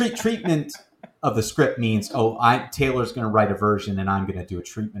like treatment of the script means, Taylor's going to write a version and I'm going to do a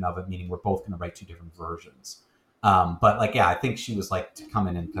treatment of it, meaning we're both going to write two different versions. But I think she was like to come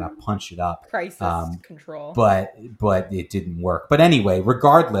in and kind of punch it up. Crisis control. But it didn't work. But anyway,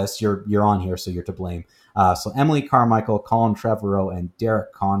 regardless, you're on here, so you're to blame. So Emily Carmichael, Colin Trevorrow, and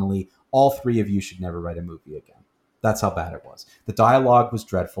Derek Connolly, all three of you should never write a movie again. That's how bad it was. The dialogue was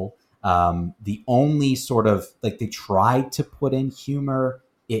dreadful. The only sort of, like, they tried to put in humor.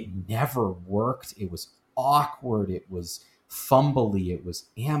 It never worked. It was awkward. It was fumbly. It was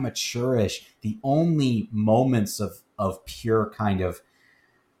amateurish. The only moments of pure kind of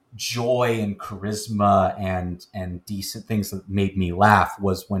joy and charisma and decent things that made me laugh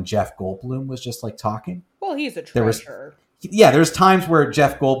was when Jeff Goldblum was just like talking. Well, he's a treasure. There's times where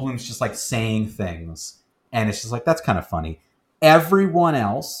Jeff Goldblum's just like saying things, and it's just like, that's kind of funny. Everyone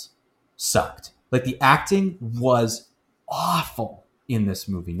else sucked. Like, the acting was awful in this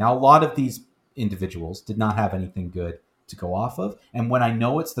movie. Now, a lot of these individuals did not have anything good to go off of, and when I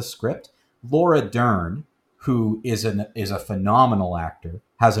know it's the script, Laura Dern, who is a phenomenal actor,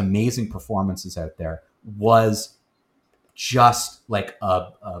 has amazing performances out there, was just like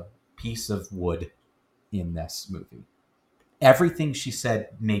a piece of wood in this movie. Everything she said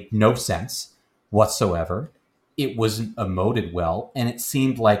made no sense whatsoever. It wasn't emoted well, and it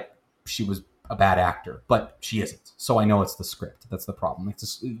seemed like she was a bad actor, but she isn't. So I know it's the script. That's the problem.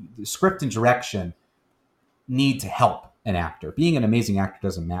 The script and direction need to help an actor. Being an amazing actor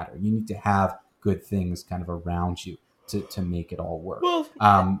doesn't matter. You need to have good things kind of around you to make it all work. Well,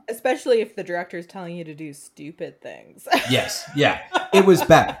 especially if the director is telling you to do stupid things. Yes, yeah. It was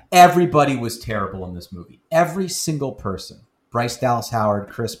bad. Everybody was terrible in this movie. Every single person. Bryce Dallas Howard,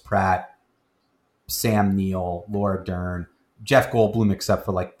 Chris Pratt, Sam Neill, Laura Dern, Jeff Goldblum, except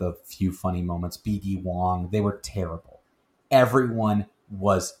for like the few funny moments, B.D. Wong, they were terrible. Everyone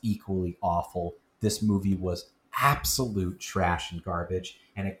was equally awful. This movie was absolute trash and garbage.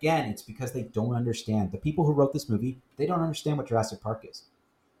 And again, it's because they don't understand. The people who wrote this movie, they don't understand what Jurassic Park is.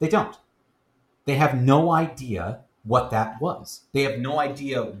 They don't. They have no idea what that was. They have no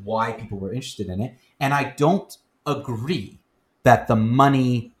idea why people were interested in it. And I don't agree that the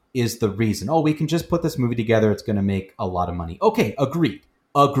money is the reason. Oh, we can just put this movie together. It's going to make a lot of money. Okay, agreed.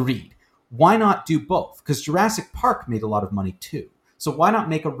 Why not do both? Because Jurassic Park made a lot of money too. So why not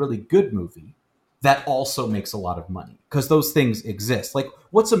make a really good movie that also makes a lot of money? Because those things exist. Like,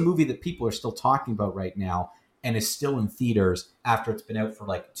 what's a movie that people are still talking about right now and is still in theaters after it's been out for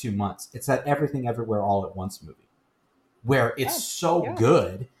like 2 months? It's that Everything Everywhere All at Once movie, where it's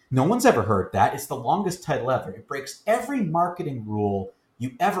good. No one's ever heard that. It's the longest title ever. It breaks every marketing rule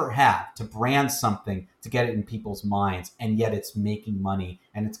you ever have to brand something to get it in people's minds, and yet it's making money,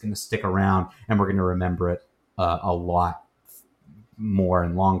 and it's going to stick around, and we're going to remember it a lot more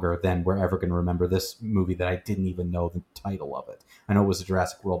and longer than we're ever going to remember this movie that I didn't even know the title of it. I know it was a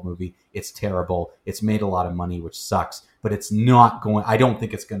Jurassic World movie. It's terrible. It's made a lot of money, which sucks, but it's not going, I don't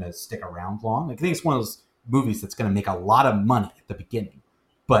think it's going to stick around long. Like, I think it's one of those movies that's going to make a lot of money at the beginning,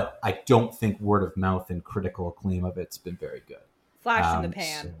 but I don't think word of mouth and critical acclaim of it's been very good. Flash in the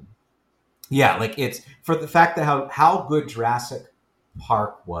pan. So, yeah, like, it's for the fact that how good Jurassic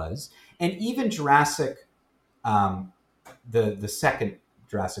Park was, and even Jurassic, the second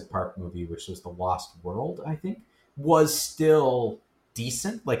Jurassic Park movie, which was The Lost World, I think, was still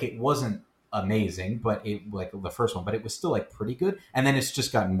decent. Like, it wasn't amazing, but it, like the first one, but it was still like pretty good. And then it's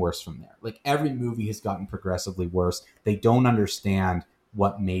just gotten worse from there. Like, every movie has gotten progressively worse. They don't understand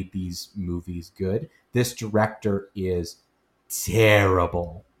what made these movies good. This director is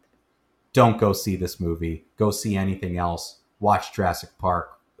terrible. Don't go see this movie. Go see anything else. Watch Jurassic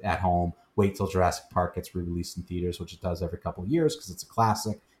Park at home. Wait till Jurassic Park gets re-released in theaters, which it does every couple of years because it's a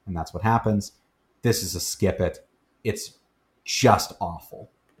classic, and that's what happens. This is a skip it. It's just awful.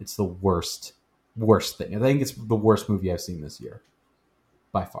 It's the worst thing. I think it's the worst movie I've seen this year,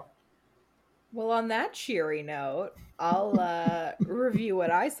 by far. Well, on that cheery note, I'll review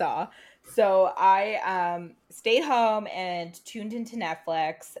what I saw. So I stayed home and tuned into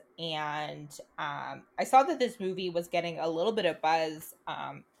Netflix, and I saw that this movie was getting a little bit of buzz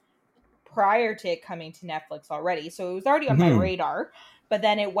prior to it coming to Netflix already. So it was already on my radar, but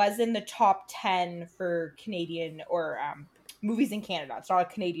then it was in the top 10 for Canadian or movies in Canada. It's not a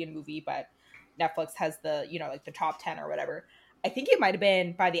Canadian movie, but Netflix has the, like the top 10 or whatever. I think it might have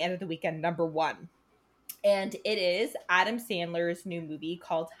been by the end of the weekend, number 1. And it is Adam Sandler's new movie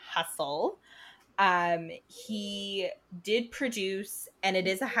called Hustle. He did produce, and it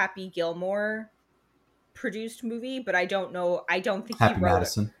is a Happy Gilmore produced movie, but I don't think Happy he wrote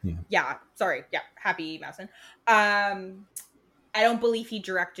Madison. it. Yeah, sorry. Yeah, Happy Madison. I don't believe he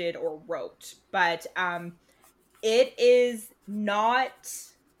directed or wrote, but it is not,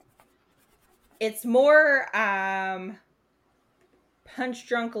 it's more Punch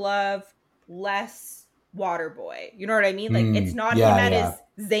Drunk Love, less Waterboy. You know what I mean? Like, it's not him at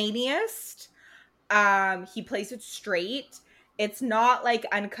his zaniest. He plays it straight. It's not like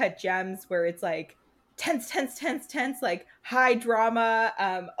Uncut Gems where it's like tense, like high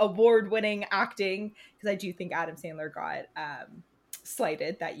drama, award-winning acting, because I do think Adam Sandler got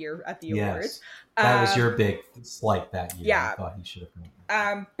slighted that year at the awards. That was your big slight that year. Yeah. I thought he should have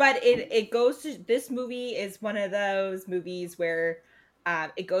gone. But it goes to, this movie is one of those movies where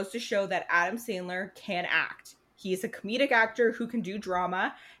it goes to show that Adam Sandler can act. He's a comedic actor who can do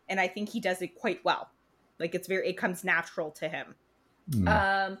drama, and I think he does it quite well. Like, it comes natural to him.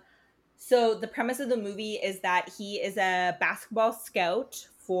 So the premise of the movie is that he is a basketball scout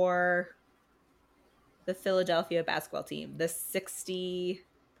for the Philadelphia basketball team. The 67s?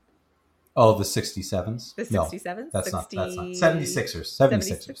 The 67s? No, that's not 76ers.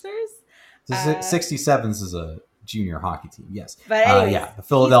 76ers. The 67s is a junior hockey team, yes. But anyways, the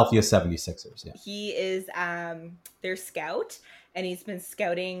Philadelphia 76ers, yeah. He is their scout, and he's been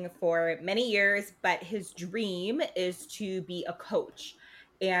scouting for many years, but his dream is to be a coach.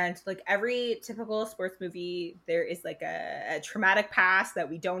 And like every typical sports movie, there is like a traumatic past that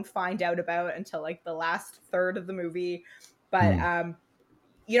we don't find out about until like the last third of the movie. But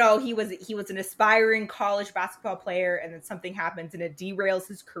you know, he was an aspiring college basketball player, and then something happens and it derails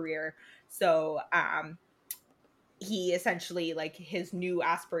his career. So he essentially, like, his new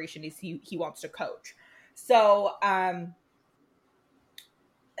aspiration is he wants to coach. So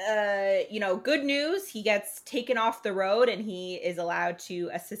you know, good news, he gets taken off the road and he is allowed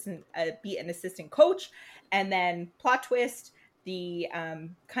to be an assistant coach. And then plot twist, the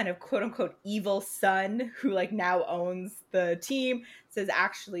kind of quote unquote evil son who like now owns the team says,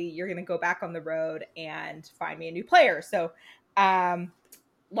 actually, you're going to go back on the road and find me a new player. So long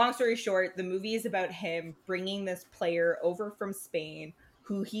story short, the movie is about him bringing this player over from Spain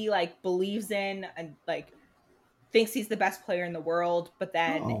who he like believes in and like thinks he's the best player in the world, but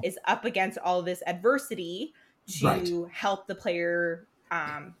then is up against all of this adversity to help the player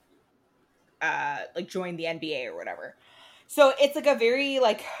like join the NBA or whatever. So it's like a very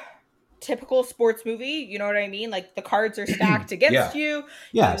like typical sports movie, you know what I mean? Like the cards are stacked against you.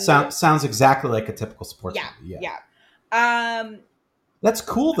 Yeah, sounds exactly like a typical sports movie. Yeah. That's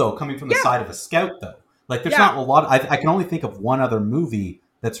cool though, coming from the side of a scout though. Like there's not a lot. I can only think of one other movie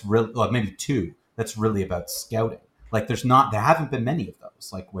that's really, well, maybe two, that's really about scouting. Like there haven't been many of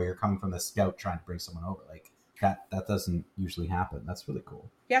those, like where you're coming from the scout trying to bring someone over. Like that doesn't usually happen. That's really cool.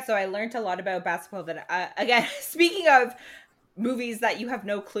 Yeah, so I learned a lot about basketball that, again, speaking of movies that you have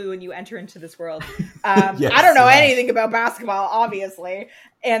no clue and you enter into this world. I don't know anything about basketball, obviously.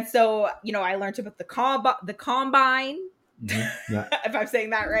 And so, you know, I learned about the combine. Mm-hmm. Yeah. If I'm saying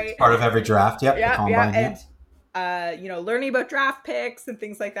that right. It's part of every draft. Yep. Yeah. The combine, and, you know, learning about draft picks and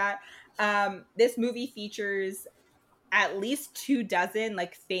things like that. This movie features at least 24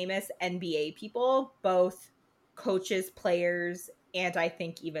 like famous NBA people, both coaches, players, and I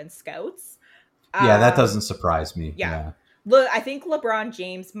think even scouts. Yeah, that doesn't surprise me. Yeah. Look, I think LeBron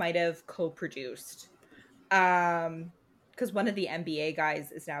James might have co-produced, because one of the NBA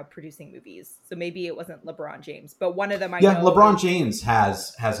guys is now producing movies. So maybe it wasn't LeBron James, but one of them I know. Yeah, LeBron James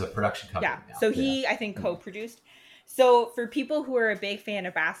has a production company now. So he, I think, co-produced. So for people who are a big fan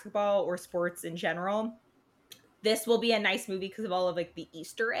of basketball or sports in general, this will be a nice movie because of all of like the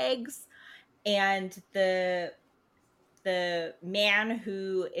Easter eggs, and the man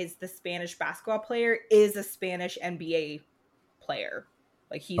who is the Spanish basketball player is a Spanish NBA player.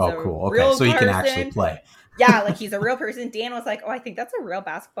 Like he's cool. Okay, so he can actually play. Yeah, like he's a real person. Dan was like, "Oh, I think that's a real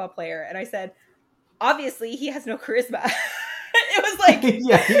basketball player," and I said, "Obviously, he has no charisma." It was like,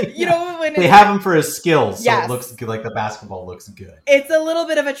 you know, when they have him for his skills, so it looks good, like the basketball looks good. It's a little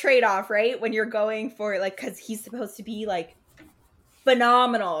bit of a trade-off, right? When you're going for like, because he's supposed to be like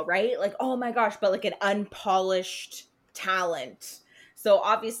phenomenal, right? Like, oh my gosh, but like an unpolished talent. So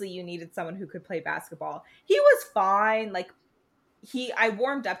obviously you needed someone who could play basketball. He was fine. Like I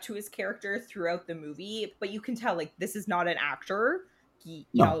warmed up to his character throughout the movie, but you can tell like this is not an actor.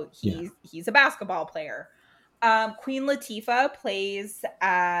 He's a basketball player. Queen Latifah plays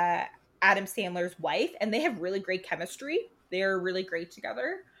Adam Sandler's wife, and they have really great chemistry. They're really great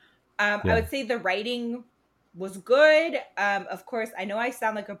together. I would say the writing was good. Of course, I know I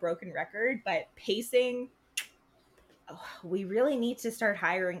sound like a broken record, but pacing, we really need to start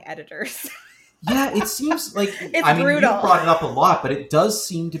hiring editors. Yeah, it seems like, it's brutal. You brought it up a lot, but it does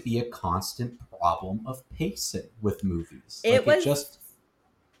seem to be a constant problem of pacing with movies.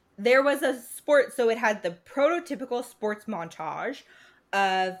 There was a sport, so it had the prototypical sports montage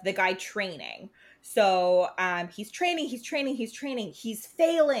of the guy training. So he's training, he's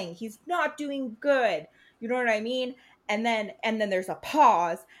failing, he's not doing good. You know what I mean? And then there's a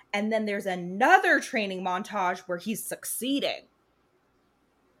pause, and then there's another training montage where he's succeeding.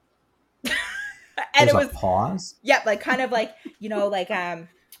 And there's a pause? Yeah, like kind of like, you know, like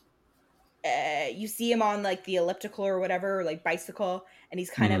you see him on like the elliptical or whatever, or like bicycle, and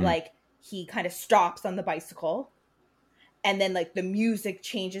he's kind of like, he kind of stops on the bicycle, and then like the music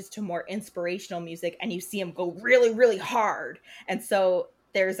changes to more inspirational music, and you see him go really, really hard. And so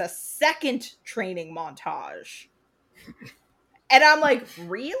there's a second training montage. And I'm like,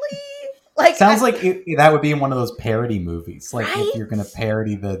 really? Like, sounds like that would be in one of those parody movies. Like, right? If you're going to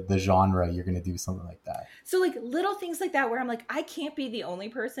parody the genre, you're going to do something like that. So like little things like that where I'm like, I can't be the only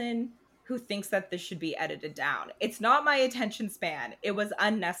person who thinks that this should be edited down. It's not my attention span. It was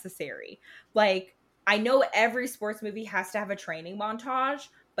unnecessary. Like, I know every sports movie has to have a training montage,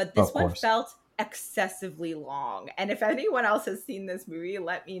 but this one felt excessively long. And if anyone else has seen this movie,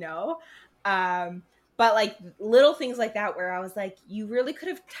 let me know. But like little things like that where I was like, you really could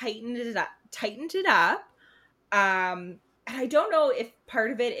have tightened it up. And I don't know if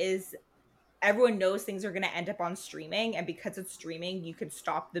part of it is everyone knows things are going to end up on streaming, and because it's streaming, you can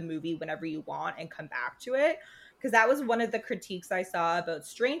stop the movie whenever you want and come back to it. Because that was one of the critiques I saw about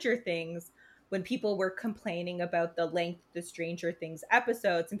Stranger Things, when people were complaining about the length of the Stranger Things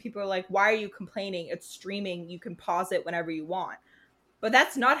episodes, and people were like, why are you complaining? It's streaming. You can pause it whenever you want. But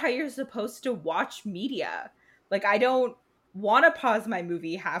that's not how you're supposed to watch media. Like, I don't want to pause my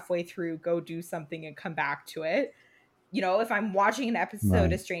movie halfway through, go do something, and come back to it. You know, if I'm watching an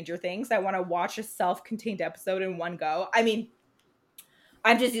episode of Stranger Things, I want to watch a self-contained episode in one go. I mean,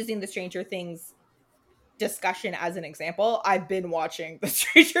 I'm just using the Stranger Things discussion as an example. I've been watching the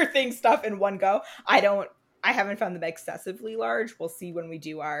Stranger Things stuff in one go. I haven't found them excessively large. We'll see when we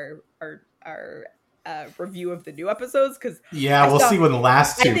do our review of the new episodes, because we'll see when the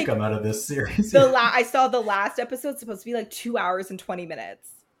last two come out of this series. I saw the last episode supposed to be like 2 hours and 20 minutes.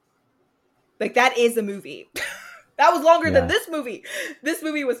 Like, that is a movie. That was longer than this movie. This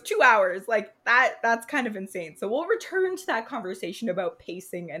movie was 2 hours. Like, that's kind of insane. So we'll return to that conversation about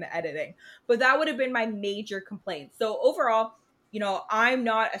pacing and editing. But that would have been my major complaint. So overall, you know, I'm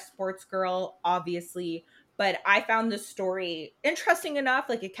not a sports girl, obviously, but I found the story interesting enough.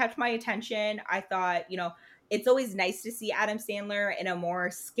 Like, it kept my attention. I thought, you know, it's always nice to see Adam Sandler in a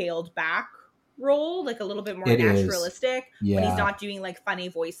more scaled back role, like a little bit more naturalistic, when he's not doing like funny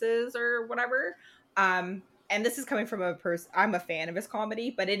voices or whatever. And this is coming from a person, I'm a fan of his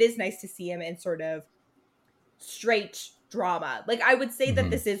comedy, but it is nice to see him in sort of straight drama. Like, I would say that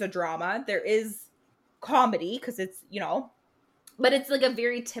this is a drama. There is comedy because it's, you know, but it's like a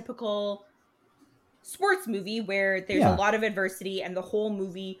very typical sports movie where there's a lot of adversity, and the whole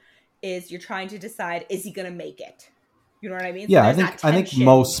movie is you're trying to decide, is he going to make it? You know what I mean? Yeah, so I think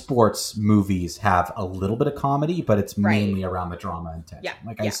most sports movies have a little bit of comedy, but it's mainly around the drama and tension. Yeah.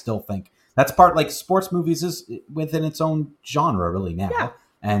 Like, I still think that's part, like, sports movies is within its own genre really now. Yeah.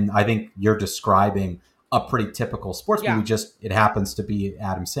 And I think you're describing a pretty typical sports movie, just it happens to be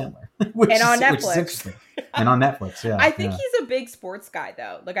Adam Sandler. And on Netflix. Which is interesting. And on Netflix, I think he's a big sports guy,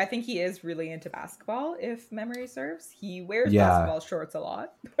 though. Like, I think he is really into basketball, if memory serves. He wears basketball shorts a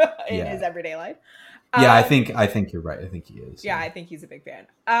lot in his everyday life. I think you're right. I think he is. Yeah, I think he's a big fan.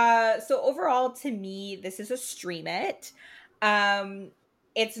 So overall, to me, this is a stream it.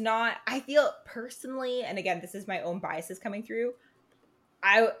 It's not, I feel personally, and again, this is my own biases coming through,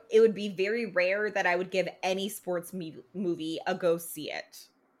 it would be very rare that I would give any sports movie a go see it.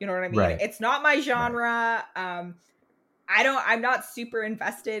 You know what I mean? Right. It's not my genre. Right. I'm not super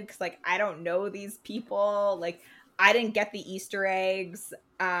invested because, like, I don't know these people. Like, I didn't get the Easter eggs.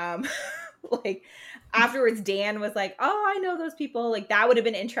 Like, afterwards, Dan was like, oh, I know those people. Like, that would have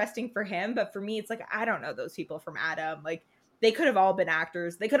been interesting for him. But for me, it's like, I don't know those people from Adam. Like, they could have all been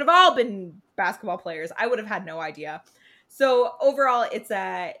actors. They could have all been basketball players. I would have had no idea. So overall, it's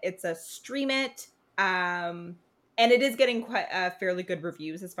a stream it. And it is getting quite fairly good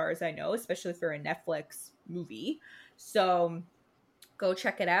reviews as far as I know, especially for a Netflix movie. So go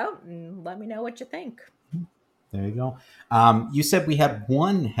check it out and let me know what you think. There you go. You said we had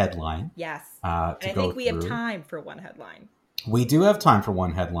one headline. Yes. And I think we have time for one headline. We do have time for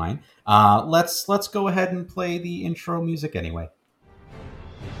one headline. Let's go ahead and play the intro music anyway.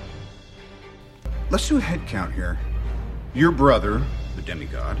 Let's do a head count here. Your brother, the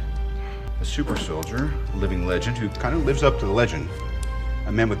demigod, a super soldier, a living legend who kind of lives up to the legend,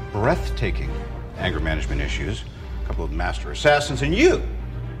 a man with breathtaking anger management issues, a couple of master assassins, and you,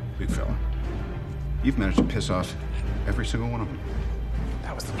 big fella. You've managed to piss off every single one of them.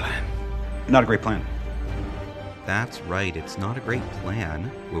 That was the plan. Not a great plan. That's right, it's Not a Great Plan,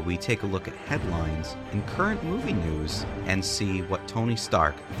 where we take a look at headlines and current movie news and see what Tony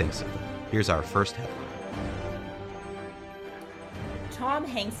Stark thinks of them. Here's our first headline. Tom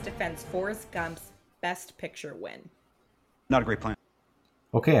Hanks defends Forrest Gump's Best Picture win. Not a great plan.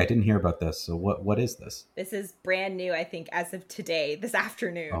 Okay, I didn't hear about this. So what is this? This is brand new, I think, as of today, this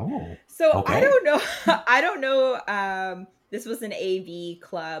afternoon. Oh, so okay. I don't know. This was an AV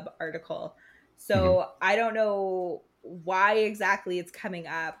Club article, so I don't know why exactly it's coming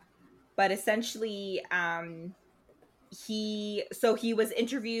up, but essentially, he was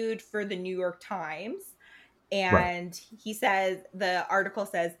interviewed for the New York Times, and he says, the article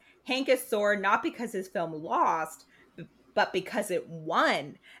says, Hank is sore not because his film lost, but because it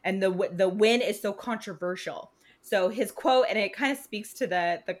won, and the win is so controversial. So his quote, and it kind of speaks to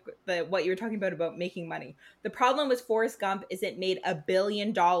the what you were talking about making money. The problem with Forrest Gump is it made $1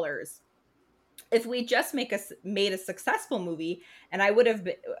 billion. If we just made a successful movie, and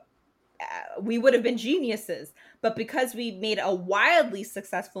we would have been geniuses. But because we made a wildly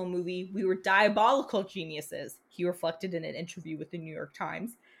successful movie, we were diabolical geniuses. He reflected in an interview with the New York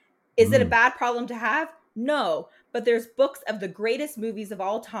Times. Is it a bad problem to have? No, but there's books of the greatest movies of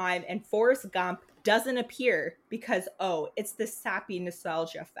all time, and Forrest Gump doesn't appear because, it's this sappy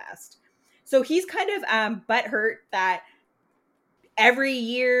nostalgia fest. So he's kind of butthurt that every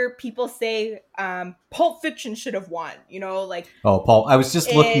year people say Pulp Fiction should have won, Paul, I was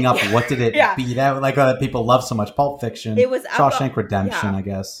just looking up what did it beat out, people love so much. Pulp Fiction, it was Shawshank Redemption, I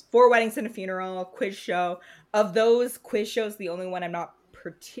guess. 4 Weddings and a Funeral, Quiz Show. Of those quiz shows, the only one I'm not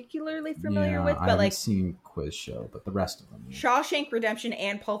particularly familiar with, but I haven't seen Quiz Show, but the rest of them. Shawshank Redemption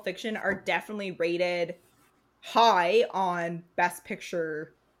and Pulp Fiction are definitely rated high on Best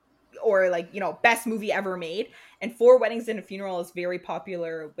Picture or best movie ever made. And 4 Weddings and a Funeral is very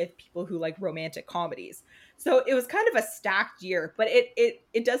popular with people who like romantic comedies. So it was kind of a stacked year, but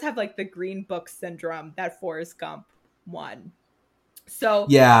it does have the Green Book syndrome that Forrest Gump won. So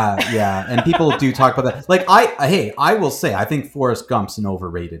yeah, and people do talk about that. I will say I think Forrest Gump's an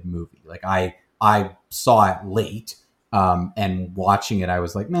overrated movie. I saw it late, and watching it, I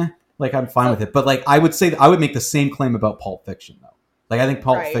was like, meh. I'm fine with it. But I would say I would make the same claim about Pulp Fiction though. I think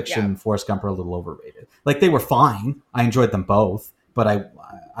Pulp Fiction and Forrest Gump are a little overrated. They were fine. I enjoyed them both, but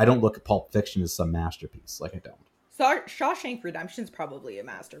I don't look at Pulp Fiction as some masterpiece. I don't. So Shawshank Redemption's probably a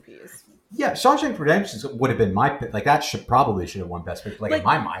masterpiece. Yeah, Shawshank Redemption would have been my pick. That should have won Best Picture. In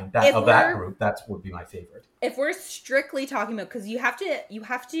my mind, that group, that would be my favorite. If we're strictly talking about, because you have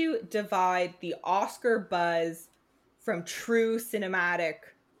to divide the Oscar buzz from true cinematic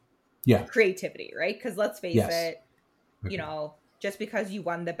creativity, right? Because let's face it, just because you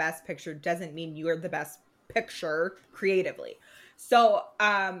won the Best Picture doesn't mean you're the best picture creatively. So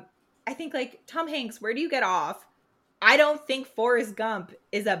I think Tom Hanks, where do you get off? I don't think Forrest Gump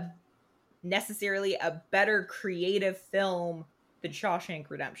is necessarily a better creative film than Shawshank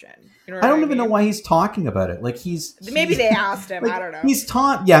Redemption. I don't even know why he's talking about it. Maybe they asked him. I don't know. He's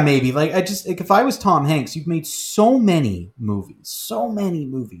Tom. Yeah, maybe. If I was Tom Hanks, you've made so many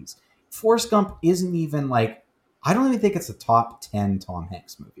movies. Forrest Gump isn't even I don't even think it's a top 10 Tom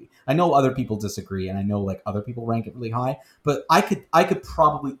Hanks movie. I know other people disagree, and I know other people rank it really high, but I could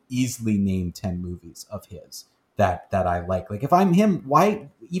probably easily name 10 movies of his that I like. If I'm him, why?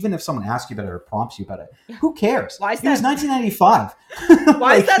 Even if someone asks you about it or prompts you about it, who cares? Why is that? It was 1995.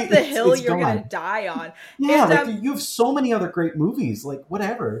 Why is that the hill you're going to die on? Yeah, you have so many other great movies.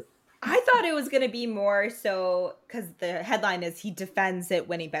 Whatever. I thought it was going to be more so because the headline is he defends it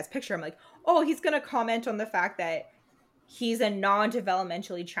winning Best Picture. I'm like, he's going to comment on the fact that he's a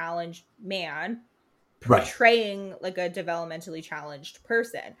non-developmentally challenged man portraying a developmentally challenged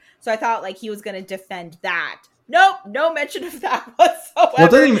person. So I thought he was going to defend that. Nope, no mention of that whatsoever.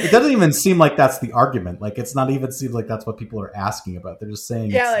 Well, it doesn't even seem like that's the argument. It's not even seems like that's what people are asking about. They're just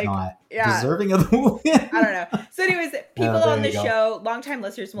saying it's not deserving of the win. I don't know. So anyways, people on the show, longtime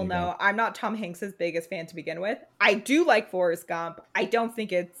listeners will know I'm not Tom Hanks' biggest fan to begin with. I do like Forrest Gump. I don't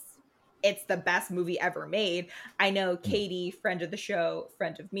think it's the best movie ever made. I know Katie, friend of the show,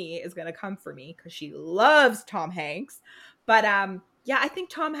 friend of me, is going to come for me because she loves Tom Hanks. But I think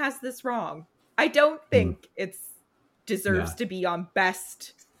Tom has this wrong. I don't think it deserves to be on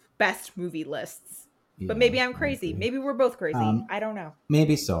best movie lists. But maybe I'm crazy. Maybe we're both crazy. I don't know.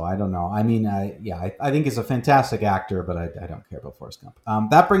 Maybe so. I don't know. I mean, I think he's a fantastic actor, but I don't care about Forrest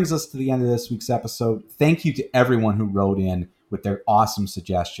Gump. That brings us to the end of this week's episode. Thank you to everyone who wrote in with their awesome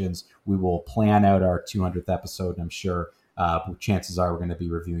suggestions. We will plan out our 200th episode, and I'm sure chances are we're going to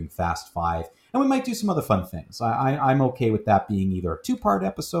be reviewing Fast 5. And we might do some other fun things. I'm okay with that being either a 2-part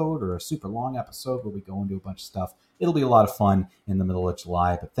episode or a super long episode where we go into a bunch of stuff. It'll be a lot of fun in the middle of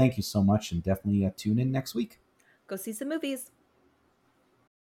July. But thank you so much, and definitely tune in next week. Go see some movies.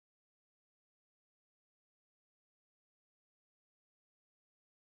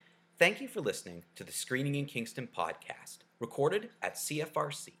 Thank you for listening to the Screening in Kingston podcast, recorded at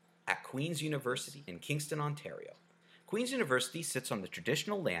CFRC at Queen's University in Kingston, Ontario. Queen's University sits on the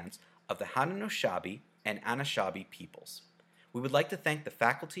traditional lands of the Haudenosaunee and Anishinaabe peoples. We would like to thank the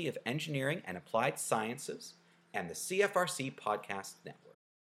Faculty of Engineering and Applied Sciences and the CFRC Podcast Network.